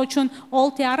 Misol uchun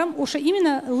 6,5 o'sha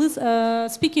imенно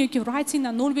speaking yoki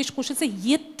writingdan 0,5 qo'shilsa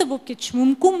 7 bo'lib ketishi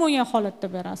mumkin bo'lgan holatda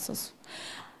berasiz.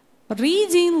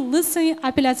 Reading, listening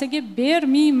apellyatsiyaga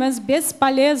bermaymiz,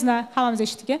 besполезно. Hammamiz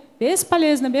eshitdik-a?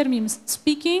 Besполезно bermaymiz.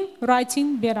 Speaking, writing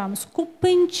beramiz.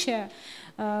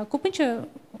 Ko'pincha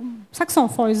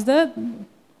 80% da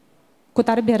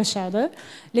ko'tarib berishadi,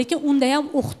 lekin unda ham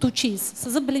o'qituvchingiz,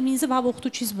 sizni bilimingizni va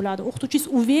o'qituvchingiz bo'ladi. O'qituvchingiz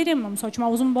uverenmi? Misol uchun,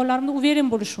 men o'zim bolalarimda uveren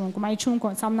bo'lishi mumkin. Men aytishim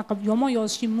mumkin, sen bunaqa yomon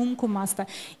yozishing mumkin emasdi.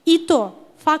 Ito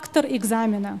faktor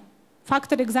ekzameni.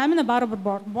 faktor ekzameni baribir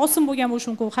bor. Bosim bo'lgan bo'lishi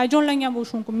mumkin, hayajonlangan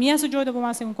bo'lishi mumkin, miyasi joyida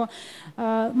bo'lmasligi mumkin.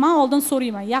 Men oldin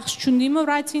so'rayman, yaxshi tushundingmi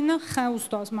writingni? Ha,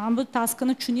 ustoz. Men bu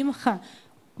taskini tushundingmi? Ha.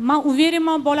 Men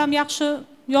uverenman, bolam yaxshi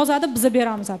yozadi, biz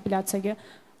beramiz apellyatsiyaga.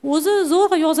 O'zi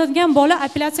zo'rg'a yozadigan bola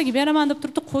apellyatsiyaga beraman deb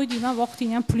turibdi, qo'y deyman,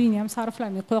 vaqtingni ham, pulingni ham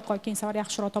sarflamay qo'ya qo'y, keyin safar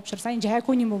yaxshiroq topshirsan, jaya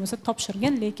ko'ngling bo'lmasa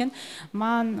topshirgin, lekin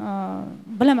men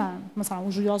bilaman, masalan,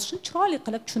 o'sha yozishni chiroyli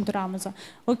qilib tushuntiramiz.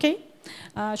 Okay?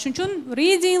 Shuning uchun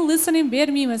reading, listening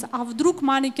bermaymiz. A vdruk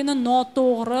menikini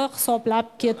noto'g'ri hisoblab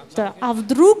ketdi. A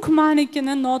vdruk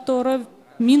menikini noto'g'ri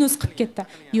minus qilib ketdi.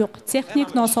 Yo'q, texnik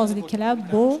nosozliklar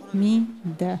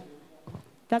bo'lmaydi.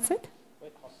 That's it?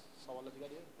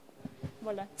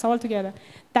 Voilà, savol tugadi.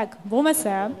 Tak,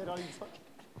 bo'lmasa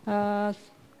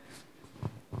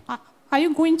are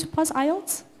you going to pass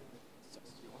IELTS?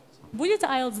 Будете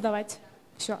IELTS сдавать?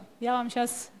 Все, я вам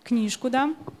сейчас книжку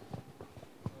дам.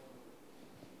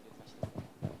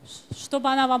 Чтобы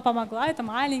она вам помогла, это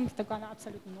маленькая, такая она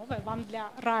абсолютно новая, вам для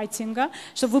райтинга,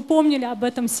 чтобы вы помнили об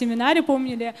этом семинаре,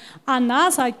 помнили о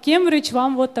нас, о Кембридж,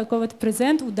 вам вот такой вот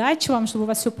презент, удачи вам, чтобы у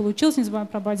вас все получилось, не забываем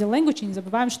про body language, и не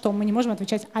забываем, что мы не можем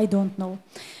отвечать I don't know.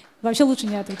 Вообще лучше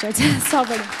не отвечать.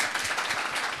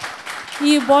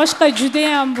 И boshqa juda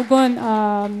ham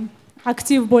bugun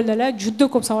aktiv bo'ldilar, juda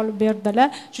ko'p savol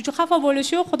berdilar. Shuning uchun xafa bo'lish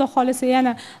yo'q, xudo xolisa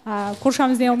yana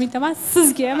ko'rishamiz degan umiddaman.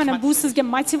 Sizga mana bu sizga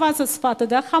motivatsiya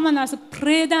sifatida hamma narsa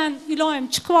predan iloyim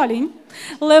chiqib oling.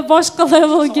 Boshqa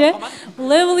levelga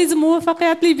levelingizni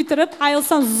muvaffaqiyatli bitirib,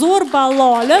 IELTSdan zo'r ball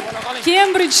olib,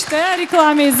 Kembridjda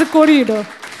reklamangizni ko'ringlar.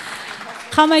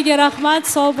 Hammaga rahmat,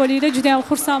 sog' bo'linglar. Juda ham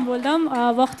xursand bo'ldim.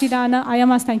 Vaqtinglarni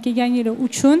ayamasdan kelganingiz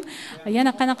uchun.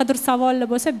 Yana qanaqadir savollar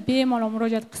bo'lsa, bemalol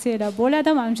murojaat qilsanglar bo'ladi.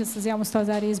 Menimcha siz ham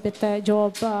ustozlaringiz bitta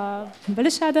javob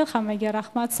bilishadi. Hammaga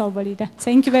rahmat, sog' bo'linglar.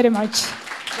 Thank you very much.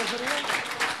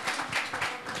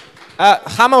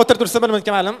 Hamma o'tirib tursa bilmayman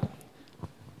kamalim.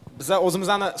 Biz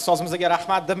o'zimizning ustozimizga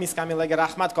rahmat deb, Ms.Kamilaga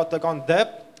rahmat kattakon deb,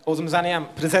 o'zimizning ham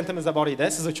prezentimizda bor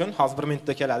edi siz uchun. Hozir 1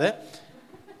 minutda keladi.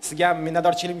 Sizga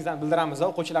minnatdorchiligimizni bildiramiz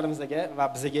o'quvchilarimizga va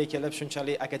bizga kelib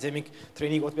shunchalik akademik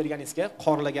trening o'tib berganingizga,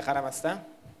 qorlarga qaramasdan.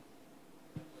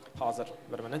 Hozir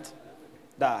 1 minut.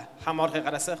 Da, hamma orqaga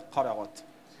qarasa qor yog'yapti.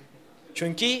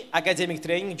 Chunki akademik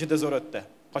trening juda zo'r o'tdi.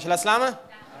 Qo'shilasizlarmi?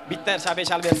 Bitta shabe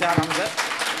chalib bersak hammamiz.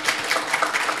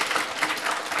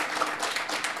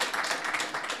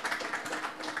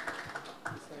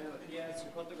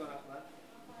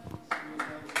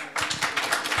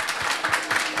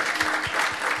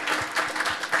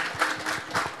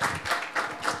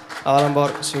 Avvalambor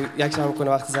shu yakshanba kuni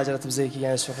vaqtingizni ajratib bizga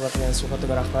kelganingiz uchun, qilganingiz uchun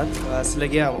katta rahmat va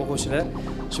sizlarga ham o'quvchilar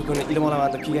shu kuni ilm olaman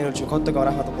deb kelganingiz uchun katta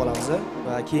rahmat qilib qolamiz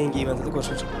va keyingi eventda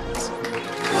ko'rishib chiqamiz.